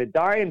dog is going to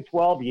die in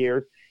 12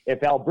 years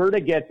if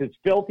Alberta gets its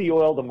filthy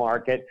oil to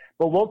market.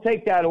 But we'll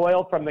take that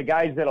oil from the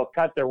guys that'll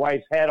cut their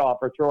wife's head off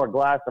or throw a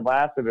glass of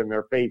acid in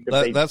their face.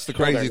 That's the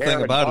crazy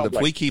thing about it.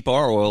 If we keep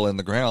our oil in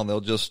the ground,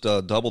 they'll just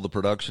double the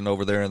production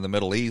over there in the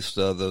Middle East.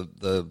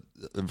 The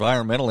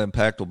environmental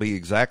impact will be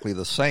exactly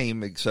the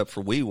same, except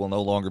for we will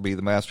no longer be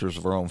the masters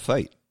of our own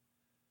fate.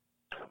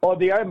 Well,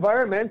 the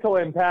environmental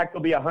impact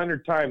will be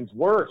 100 times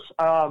worse.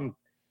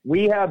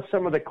 We have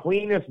some of the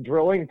cleanest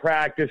drilling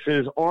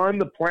practices on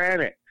the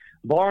planet,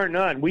 bar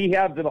none. We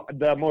have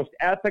the most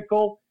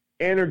ethical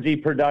energy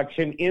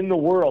production in the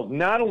world.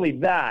 Not only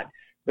that,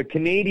 the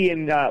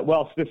Canadian,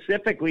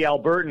 specifically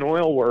Albertan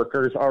oil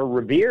workers are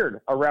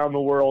revered around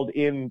the world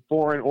in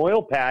foreign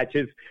oil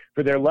patches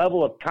for their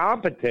level of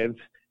competence.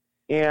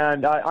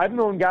 And I've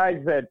known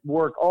guys that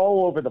work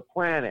all over the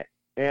planet.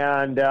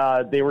 And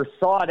they were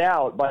sought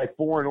out by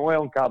foreign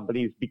oil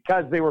companies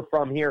because they were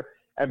from here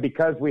and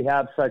because we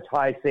have such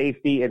high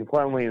safety and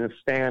cleanliness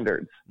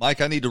standards.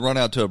 Mike, I need to run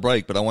out to a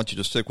break, but I want you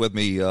to stick with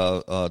me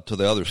to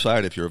the other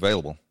side if you're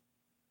available.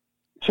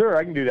 Sure,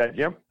 I can do that,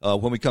 Jim.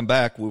 When we come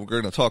back, we're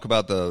going to talk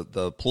about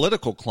the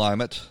political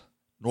climate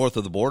north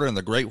of the border in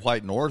the Great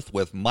White North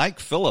with Mike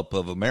Phillip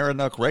of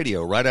Amerinuck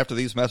Radio right after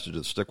these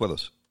messages. Stick with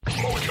us.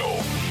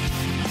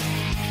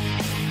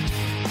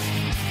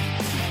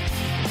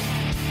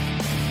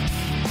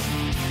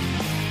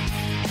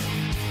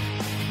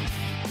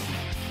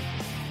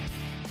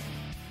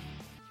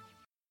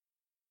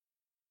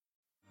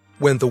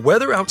 When the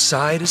weather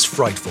outside is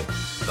frightful,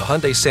 the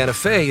Hyundai Santa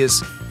Fe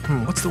is,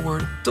 what's the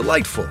word?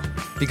 Delightful.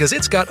 Because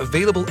it's got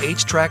available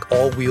H-Track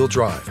all-wheel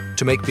drive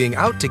to make being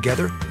out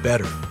together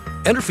better.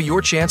 Enter for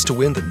your chance to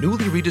win the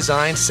newly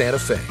redesigned Santa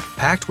Fe,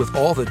 packed with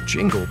all the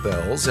jingle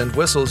bells and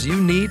whistles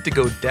you need to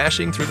go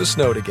dashing through the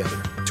snow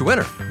together. To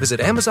enter,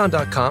 visit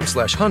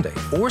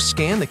Amazon.com/Hyundai or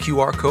scan the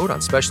QR code on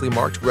specially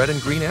marked red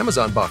and green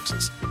Amazon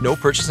boxes. No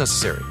purchase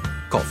necessary.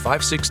 Call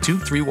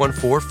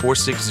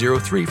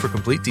 562-314-4603 for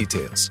complete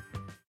details.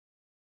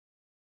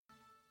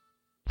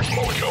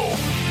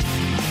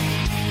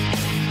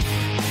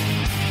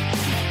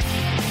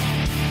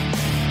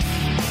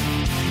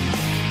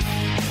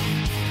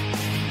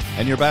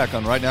 And you're back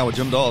on Right Now with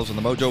Jim Dawes on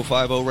the Mojo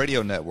 50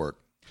 Radio Network.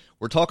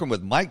 We're talking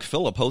with Mike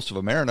Phillip, host of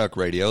Amerinuck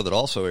Radio, that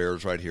also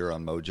airs right here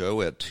on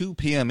Mojo at 2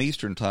 p.m.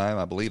 Eastern Time.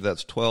 I believe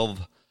that's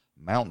 12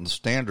 Mountain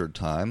Standard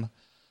Time.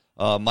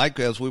 Mike,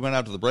 as we went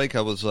out to the break,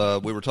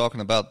 we were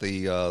talking about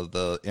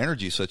the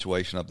energy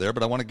situation up there,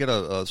 but I want to get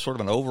a sort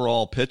of an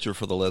overall picture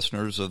for the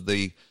listeners of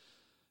the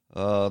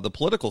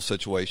political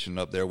situation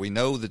up there. We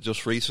know that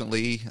just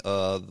recently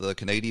the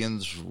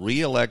Canadians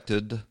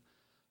re-elected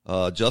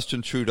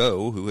Justin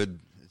Trudeau, who had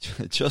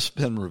just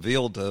been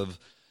revealed to have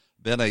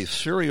been a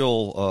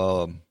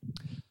serial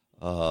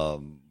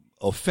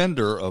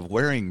offender of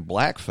wearing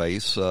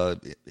blackface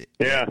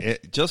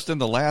just in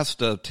the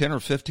last 10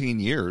 or 15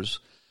 years.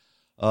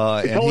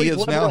 And he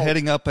is now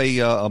heading up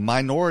a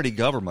minority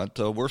government.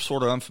 We're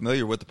sort of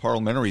unfamiliar with the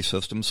parliamentary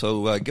system,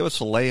 so give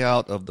us a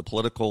layout of the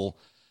political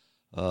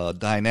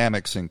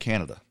dynamics in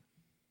Canada.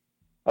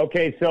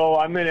 Okay, so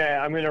I'm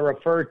gonna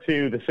refer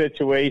to the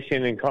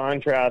situation in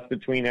contrast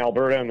between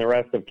Alberta and the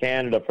rest of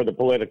Canada for the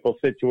political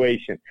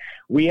situation.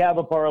 We have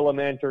a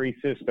parliamentary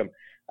system.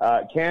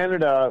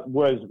 Canada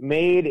was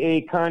made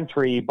a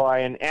country by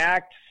an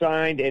act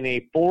signed in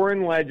a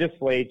foreign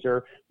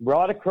legislature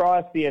brought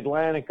across the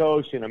Atlantic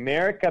Ocean.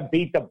 America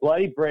beat the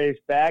bloody British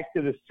back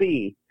to the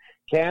sea.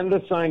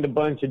 Canada signed a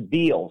bunch of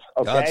deals.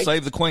 Okay? God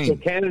save the Queen. So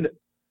Canada,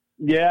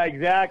 yeah,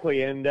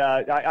 exactly. And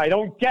I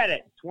don't get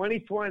it.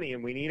 2020,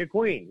 and we need a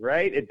queen,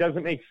 right? It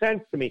doesn't make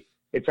sense to me.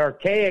 It's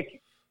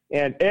archaic.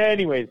 And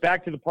anyways,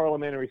 back to the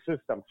parliamentary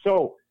system.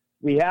 So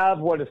we have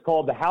what is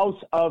called the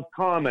House of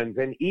Commons,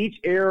 and each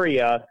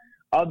area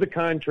of the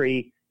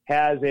country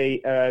has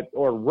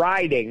or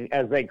riding,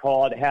 as they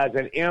call it, has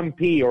an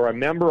MP or a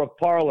member of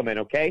parliament,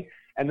 okay?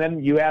 And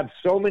then you have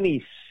so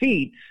many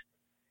seats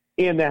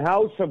in the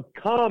House of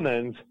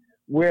Commons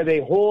where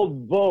they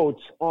hold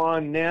votes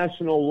on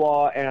national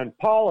law and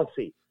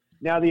policy.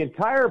 Now, the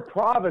entire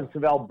province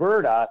of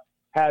Alberta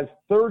has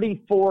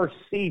 34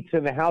 seats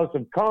in the House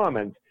of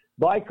Commons.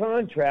 By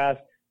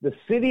contrast, the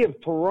city of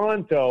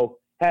Toronto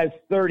has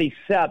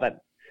 37.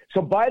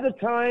 So by the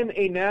time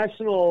a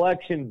national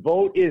election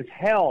vote is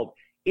held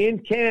in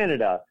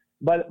Canada,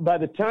 by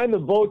the time the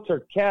votes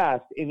are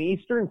cast in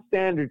Eastern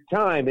Standard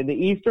Time in the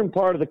eastern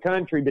part of the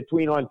country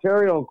between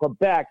Ontario and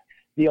Quebec,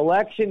 the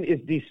election is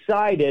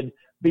decided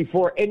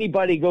before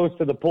anybody goes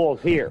to the polls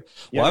here.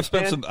 Well, I've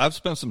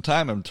spent some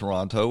time in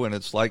Toronto, and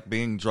it's like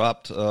being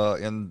dropped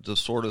into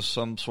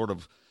some sort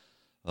of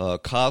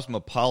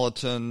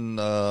cosmopolitan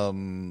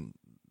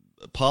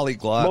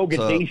polyglot.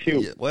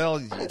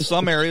 Mogadishu.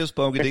 Some areas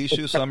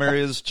Mogadishu, some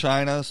areas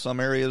China, some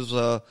areas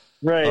the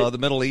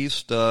Middle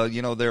East.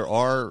 There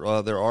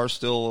are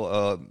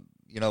still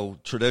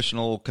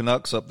traditional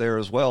Canucks up there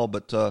as well,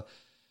 but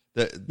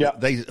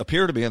they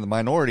appear to be in the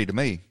minority to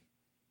me.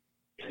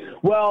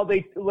 Well,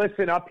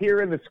 listen, up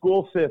here in the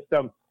school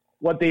system,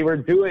 what they were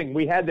doing,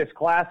 we had this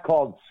class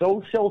called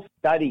Social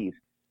Studies,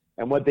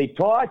 and what they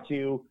taught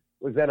you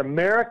was that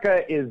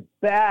America is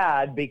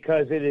bad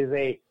because it is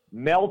a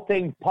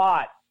melting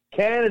pot.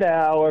 Canada,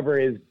 however,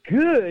 is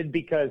good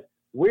because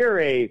we're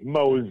a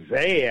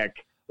mosaic,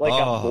 like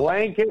a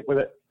blanket with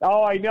it.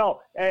 Oh, I know.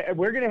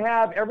 We're going to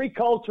have every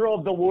culture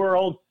of the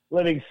world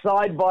living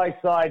side by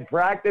side,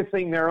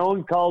 practicing their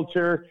own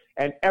culture,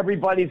 and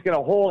everybody's going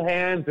to hold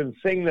hands and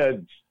sing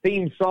the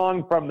theme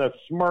song from the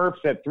Smurfs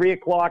at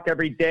 3:00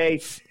 every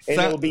day. And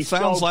it'll be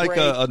sounds like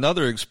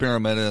another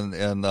experiment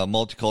in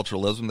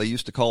multiculturalism. They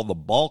used to call the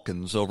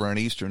Balkans over in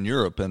Eastern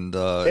Europe, and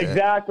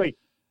exactly.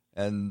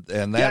 And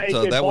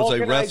that was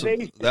a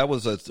recipe. That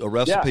was a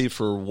recipe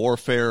for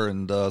warfare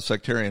and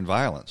sectarian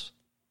violence.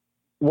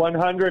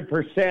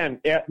 100%.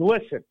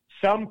 Listen,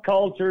 some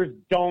cultures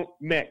don't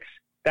mix.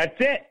 That's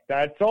it.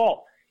 That's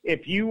all.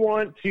 If you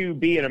want to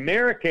be an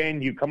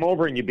American, you come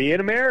over and you be an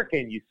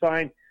American. You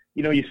sign,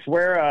 you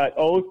swear an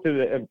oath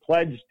and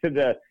pledge to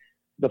the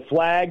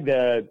flag,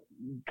 the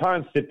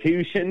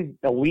Constitution,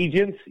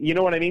 allegiance. You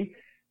know what I mean?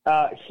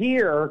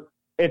 Here,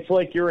 it's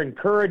like you're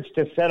encouraged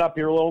to set up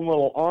your own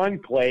little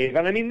enclave.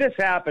 And I mean, this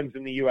happens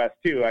in the U.S.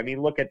 too. I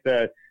mean, look at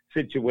the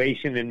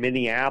situation in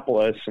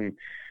Minneapolis and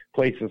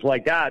places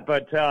like that.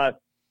 But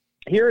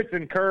here it's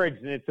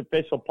encouraged and it's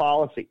official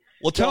policy.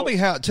 Well, tell me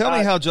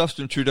how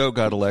Justin Trudeau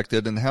got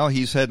elected and how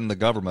he's heading the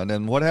government,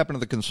 and what happened to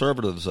the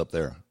Conservatives up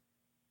there.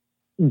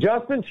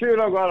 Justin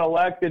Trudeau got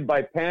elected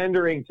by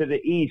pandering to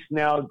the East.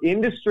 Now,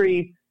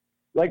 industry,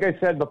 like I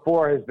said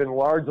before, has been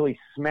largely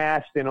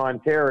smashed in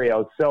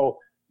Ontario. So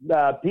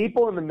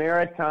people in the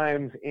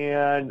Maritimes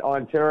and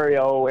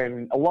Ontario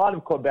and a lot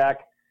of Quebec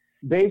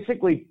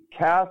basically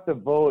cast a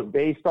vote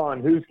based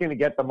on who's going to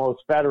get the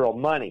most federal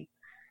money.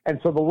 And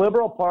so the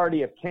Liberal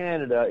Party of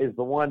Canada is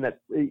the one that,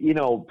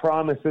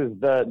 promises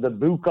the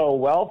bucco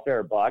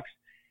welfare bucks,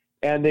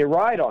 and they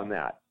ride on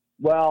that.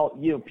 Well,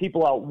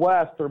 people out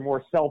west are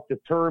more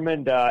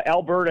self-determined.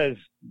 Alberta is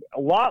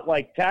a lot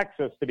like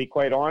Texas, to be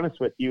quite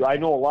honest with you. I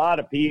know a lot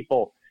of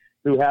people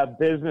who have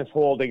business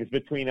holdings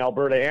between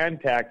Alberta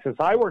and Texas.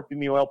 I worked in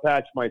the oil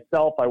patch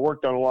myself. I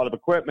worked on a lot of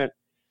equipment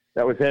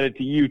that was headed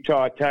to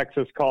Utah,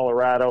 Texas,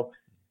 Colorado.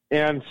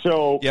 And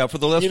so, yeah, for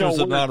the listeners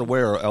that are not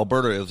aware,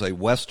 Alberta is a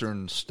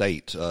western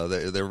state.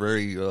 They're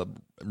very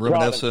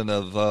reminiscent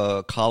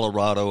of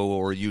Colorado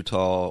or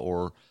Utah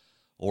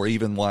or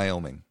even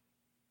Wyoming.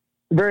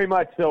 Very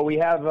much so. We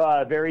have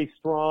very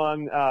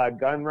strong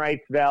gun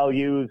rights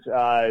values,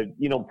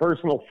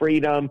 personal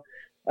freedom,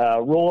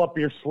 roll up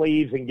your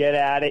sleeves and get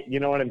at it. You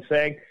know what I'm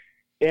saying?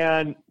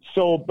 And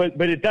so, but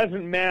it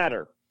doesn't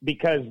matter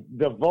because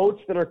the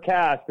votes that are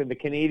cast in the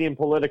Canadian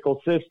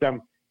political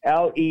system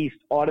out east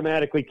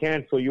automatically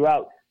cancel you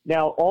out.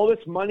 Now, all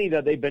this money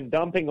that they've been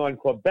dumping on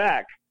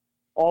Quebec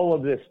all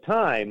of this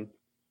time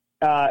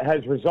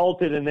has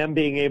resulted in them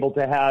being able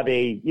to have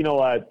a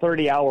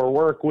 30-hour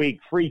work week,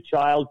 free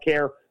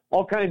childcare,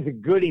 all kinds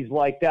of goodies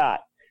like that.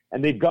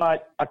 And they've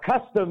got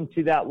accustomed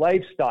to that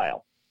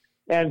lifestyle.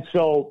 And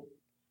so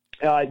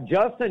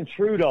Justin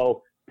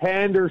Trudeau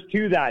panders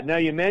to that. Now,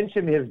 you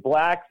mentioned his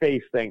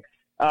blackface thing.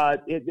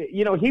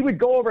 He would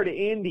go over to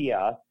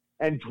India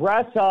and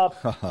dress up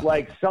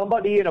like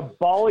somebody in a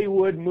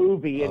Bollywood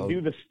movie and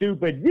do the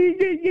stupid.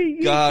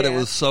 God, it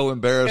was so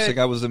embarrassing.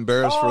 I was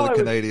embarrassed for the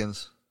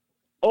Canadians.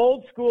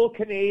 Old school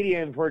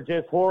Canadians were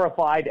just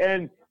horrified.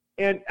 And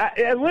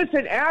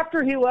listen,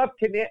 after he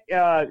left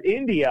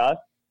India,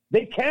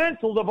 they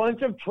canceled a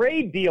bunch of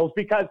trade deals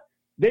because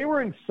they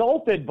were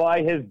insulted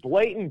by his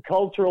blatant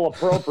cultural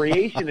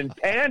appropriation and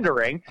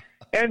pandering.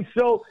 And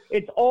so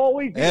it's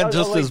always... And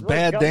just his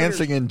bad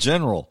dancing in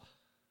general.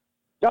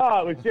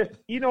 Oh, it was just,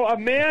 a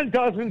man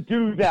doesn't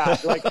do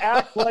that.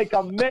 Act like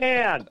a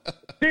man.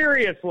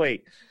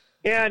 Seriously.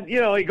 And,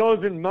 he goes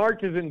and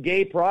marches in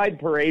gay pride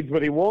parades,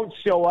 but he won't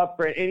show up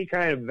for any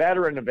kind of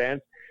veteran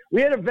events.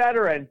 We had a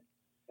veterans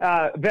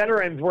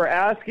were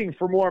asking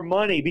for more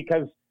money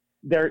because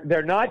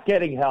they're not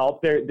getting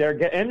help.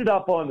 They're ended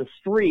up on the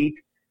street.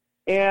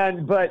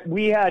 But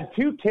we had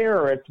two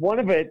terrorists. One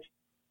of it,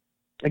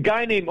 a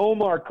guy named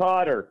Omar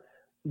Cotter,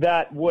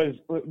 that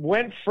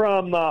went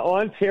from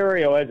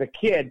Ontario as a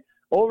kid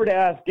over to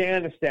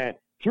Afghanistan,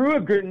 threw a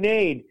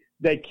grenade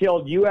that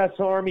killed U.S.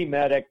 Army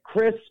medic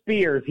Chris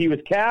Spears. He was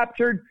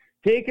captured,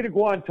 taken to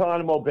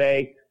Guantanamo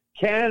Bay.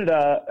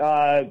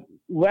 Canada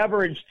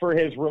leveraged for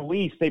his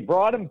release. They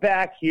brought him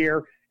back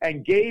here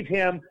and gave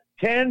him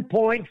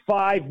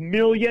 $10.5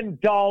 million,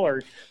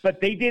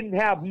 but they didn't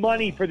have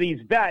money for these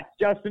vets.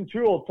 Justin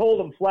Trudeau told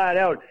them flat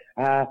out,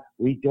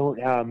 we don't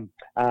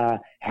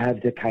have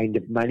the kind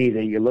of money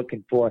that you're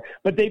looking for.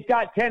 But they've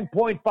got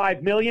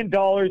 $10.5 million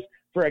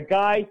for a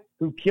guy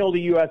who killed a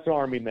U.S.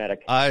 Army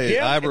medic.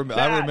 I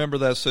remember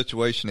that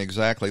situation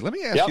exactly. Let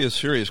me ask you a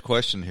serious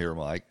question here,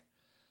 Mike.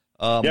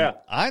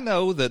 I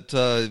know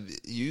that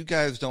you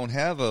guys don't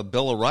have a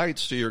Bill of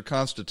Rights to your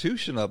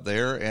Constitution up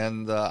there,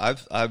 and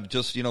I've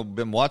just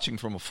been watching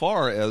from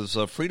afar as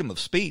freedom of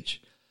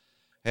speech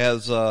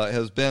has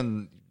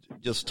been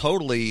just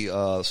totally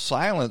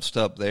silenced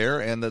up there,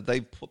 and that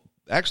they've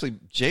actually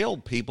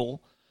jailed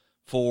people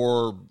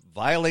for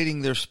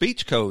violating their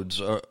speech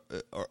codes.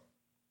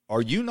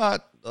 Are you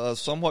not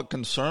somewhat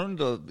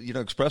concerned,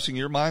 expressing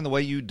your mind the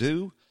way you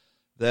do,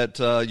 that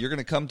you're going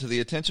to come to the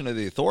attention of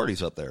the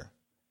authorities up there?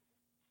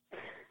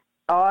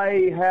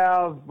 I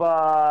have,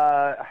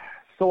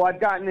 so I've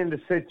gotten into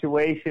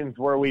situations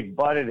where we've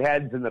butted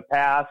heads in the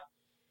past,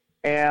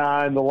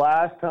 and the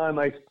last time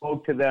I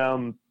spoke to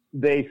them,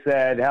 they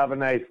said, "Have a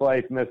nice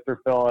life, Mr.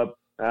 Phillip.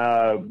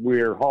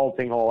 We're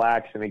halting all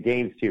action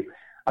against you."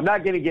 I'm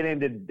not going to get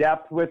into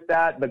depth with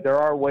that, but there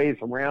are ways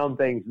around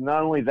things.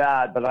 Not only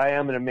that, but I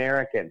am an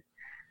American.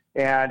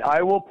 And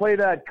I will play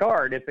that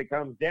card if it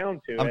comes down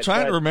to it. I'm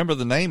trying to remember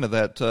the name of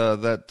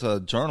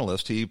that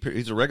journalist.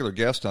 He's a regular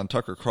guest on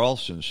Tucker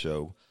Carlson's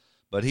show,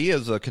 but he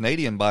is a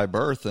Canadian by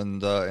birth,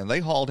 and they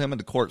hauled him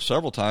into court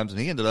several times, and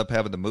he ended up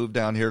having to move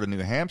down here to New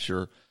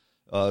Hampshire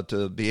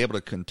to be able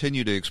to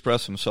continue to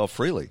express himself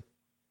freely.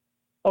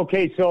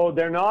 Okay, so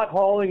they're not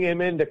hauling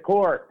him into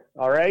court,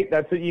 all right?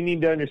 That's what you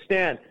need to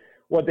understand.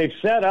 What they've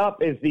set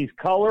up is these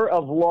color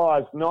of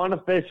laws,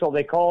 non-official.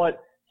 They call it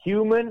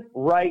human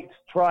rights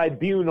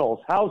tribunals.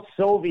 How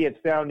Soviet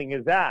sounding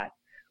is that,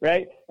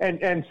 right?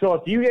 And so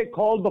if you get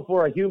called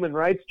before a human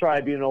rights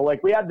tribunal,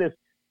 like we had this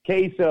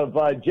case of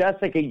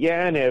Jessica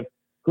Yaniv,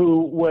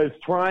 who was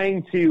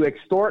trying to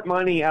extort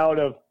money out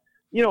of,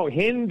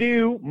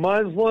 Hindu,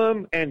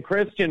 Muslim, and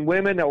Christian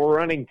women that were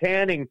running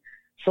tanning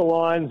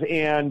salons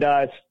and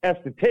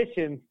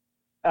estheticians,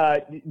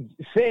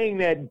 saying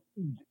that,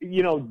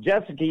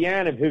 Jessica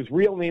Yaniv, whose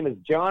real name is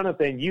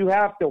Jonathan, you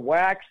have to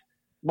wax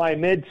my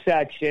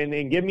midsection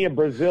and give me a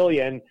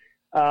Brazilian,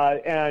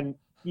 and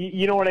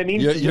you know what I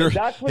mean?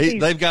 That's what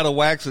they've got to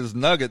wax his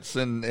nuggets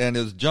and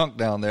his junk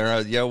down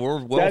there. Yeah,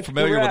 we're well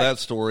familiar with that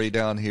story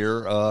down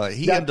here.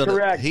 He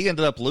ended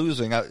up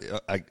losing.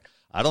 I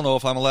don't know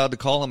if I'm allowed to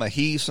call him a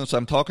he since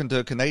I'm talking to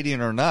a Canadian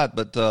or not,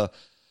 but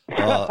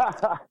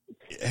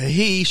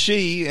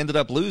she ended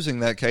up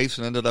losing that case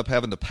and ended up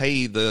having to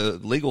pay the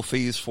legal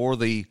fees for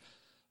the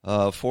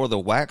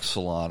wax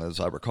salon, as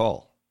I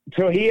recall.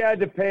 So he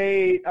had to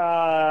pay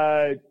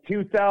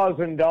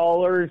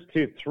 $2,000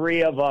 to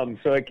three of them.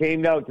 So it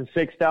came out to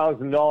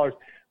 $6,000.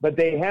 But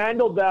they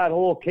handled that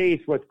whole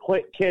case with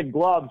kid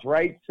gloves,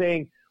 right?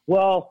 Saying,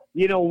 well,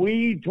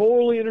 we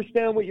totally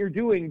understand what you're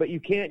doing, but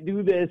you can't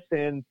do this.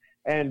 And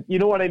you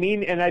know what I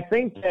mean? And I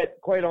think that,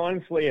 quite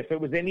honestly, if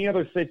it was any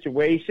other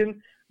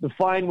situation, the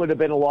fine would have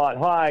been a lot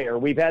higher.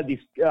 We've had these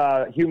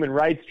human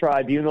rights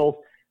tribunals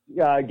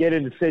get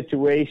into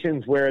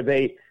situations where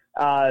they,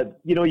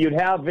 you'd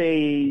have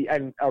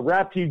a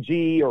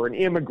refugee or an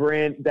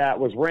immigrant that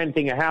was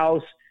renting a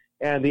house,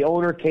 and the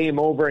owner came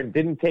over and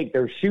didn't take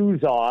their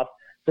shoes off.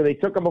 So they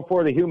took them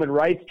before the Human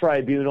Rights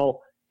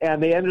Tribunal,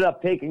 and they ended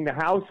up taking the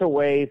house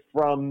away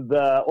from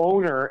the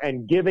owner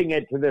and giving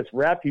it to this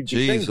refugee.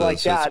 Jesus, things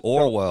like that. It's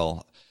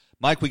Orwell.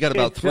 Mike, we got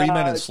about 3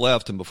 minutes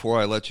left, and before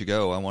I let you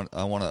go, I want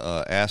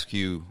to ask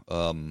you.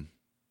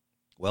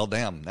 Well,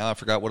 damn! Now I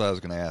forgot what I was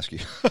going to ask you.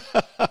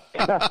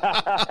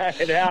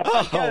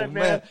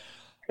 Man.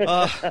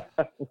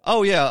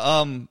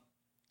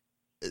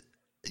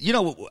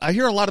 I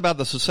hear a lot about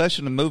the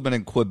secession movement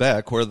in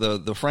Quebec, where the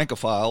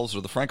Francophiles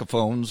or the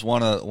Francophones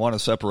want to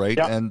separate,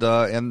 and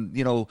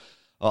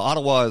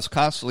Ottawa is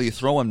constantly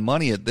throwing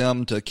money at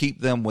them to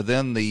keep them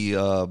within the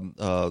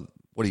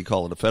what do you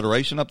call it, a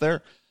federation up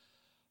there?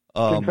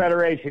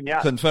 Confederation,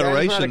 yeah.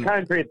 Confederation. It's not a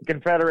country, it's a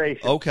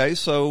confederation. Okay,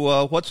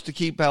 so what's to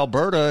keep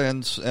Alberta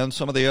and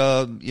some of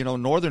the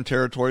northern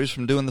territories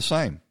from doing the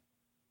same?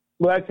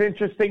 Well, that's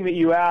interesting that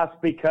you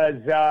asked,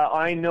 because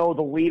I know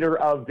the leader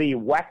of the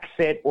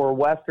Wexit or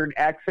Western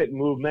Exit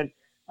movement.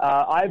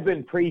 I've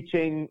been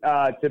preaching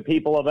to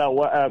people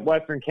about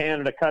Western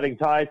Canada cutting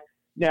ties.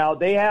 Now,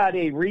 they had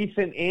a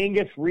recent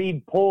Angus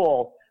Reid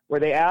poll where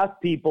they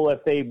asked people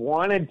if they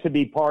wanted to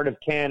be part of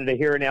Canada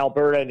here in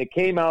Alberta, and it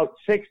came out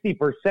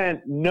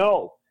 60%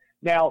 no.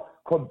 Now,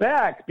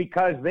 Quebec,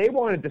 because they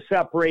wanted to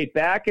separate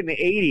back in the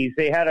 80s,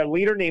 they had a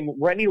leader named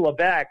René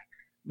Lévesque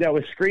that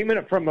was screaming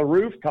it from the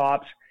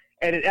rooftops,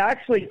 and it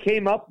actually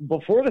came up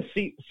before the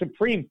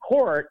Supreme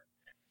Court,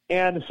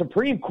 and the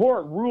Supreme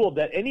Court ruled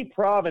that any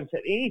province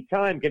at any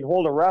time can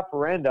hold a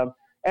referendum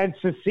and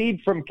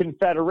secede from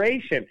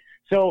Confederation.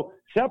 So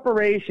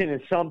separation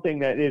is something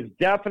that is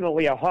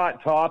definitely a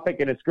hot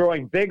topic, and it's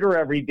growing bigger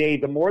every day.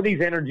 The more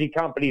these energy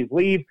companies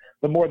leave,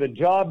 the more the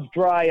jobs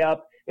dry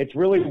up. It's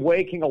really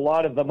waking a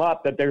lot of them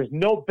up that there's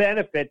no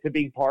benefit to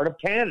being part of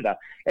Canada.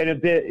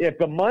 And if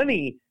the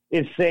money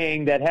is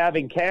saying that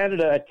having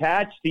Canada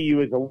attached to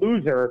you is a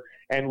loser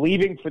and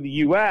leaving for the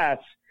U.S.,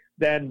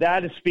 then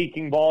that is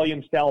speaking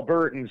volumes to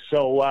Albertans.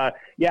 So,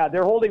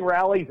 they're holding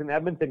rallies in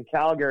Edmonton,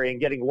 Calgary,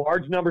 and getting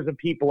large numbers of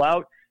people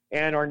out.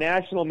 And our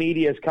national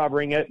media is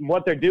covering it, and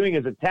what they're doing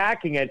is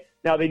attacking it.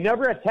 Now, they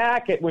never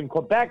attack it when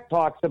Quebec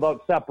talks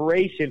about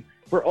separation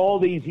for all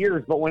these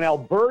years, but when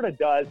Alberta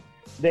does,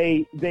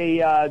 the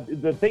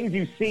things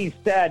you see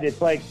said,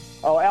 it's like,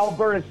 oh,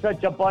 Alberta's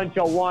such a bunch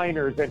of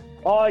whiners, and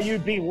oh,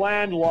 you'd be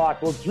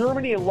landlocked. Well,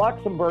 Germany and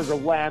Luxembourg are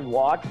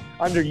landlocked.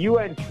 Under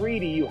UN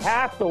treaty, you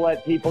have to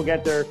let people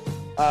get their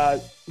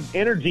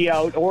energy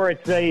out, or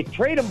it's a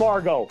trade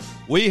embargo.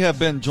 We have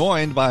been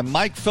joined by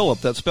Mike Phillip,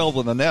 that's spelled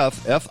with an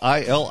F,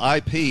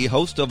 F-I-L-I-P,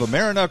 host of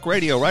Amerinuck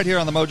Radio, right here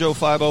on the Mojo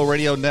 50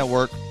 Radio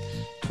Network,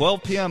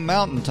 12 p.m.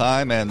 Mountain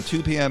Time and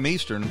 2 p.m.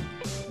 Eastern.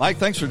 Mike,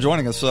 thanks for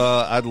joining us.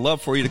 I'd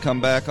love for you to come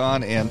back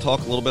on and talk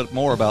a little bit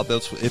more about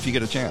this if you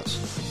get a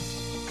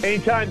chance.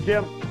 Anytime,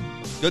 Jim.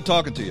 Good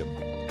talking to you.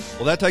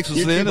 Well, that takes us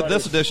to the end of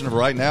this edition of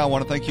Right Now. I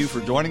want to thank you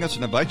for joining us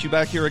and invite you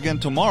back here again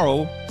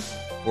tomorrow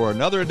for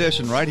another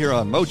edition right here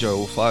on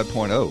Mojo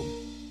 5.0.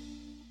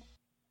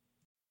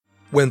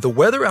 When the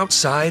weather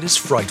outside is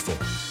frightful,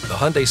 the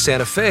Hyundai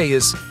Santa Fe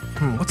is,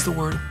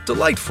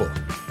 delightful.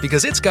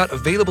 Because it's got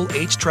available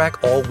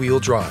H-Track all-wheel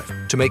drive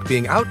to make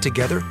being out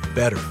together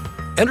better.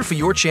 Enter for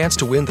your chance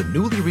to win the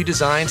newly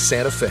redesigned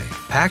Santa Fe,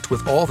 packed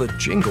with all the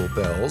jingle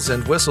bells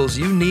and whistles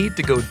you need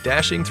to go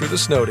dashing through the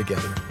snow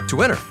together.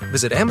 To enter,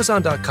 visit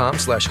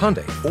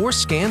Amazon.com/Hyundai or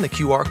scan the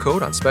QR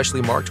code on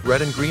specially marked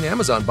red and green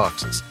Amazon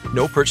boxes.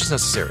 No purchase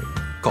necessary.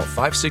 Call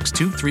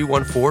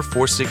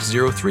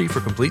 562-314-4603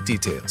 for complete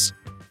details.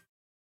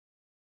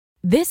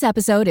 This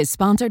episode is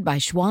sponsored by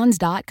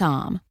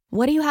Schwans.com.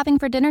 What are you having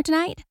for dinner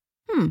tonight?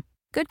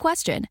 Good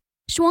question.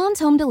 Schwann's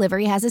Home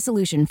Delivery has a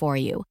solution for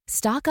you.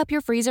 Stock up your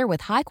freezer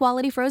with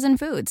high-quality frozen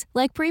foods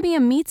like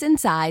premium meats and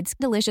sides,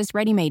 delicious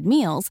ready-made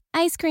meals,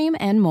 ice cream,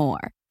 and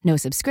more. No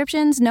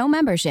subscriptions, no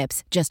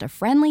memberships, just a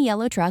friendly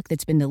yellow truck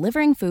that's been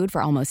delivering food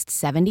for almost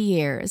 70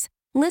 years.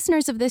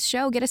 Listeners of this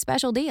show get a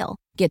special deal.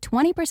 Get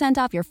 20%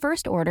 off your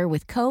first order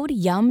with code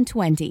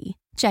YUM20.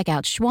 Check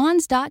out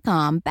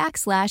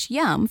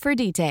schwans.com/yum for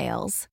details.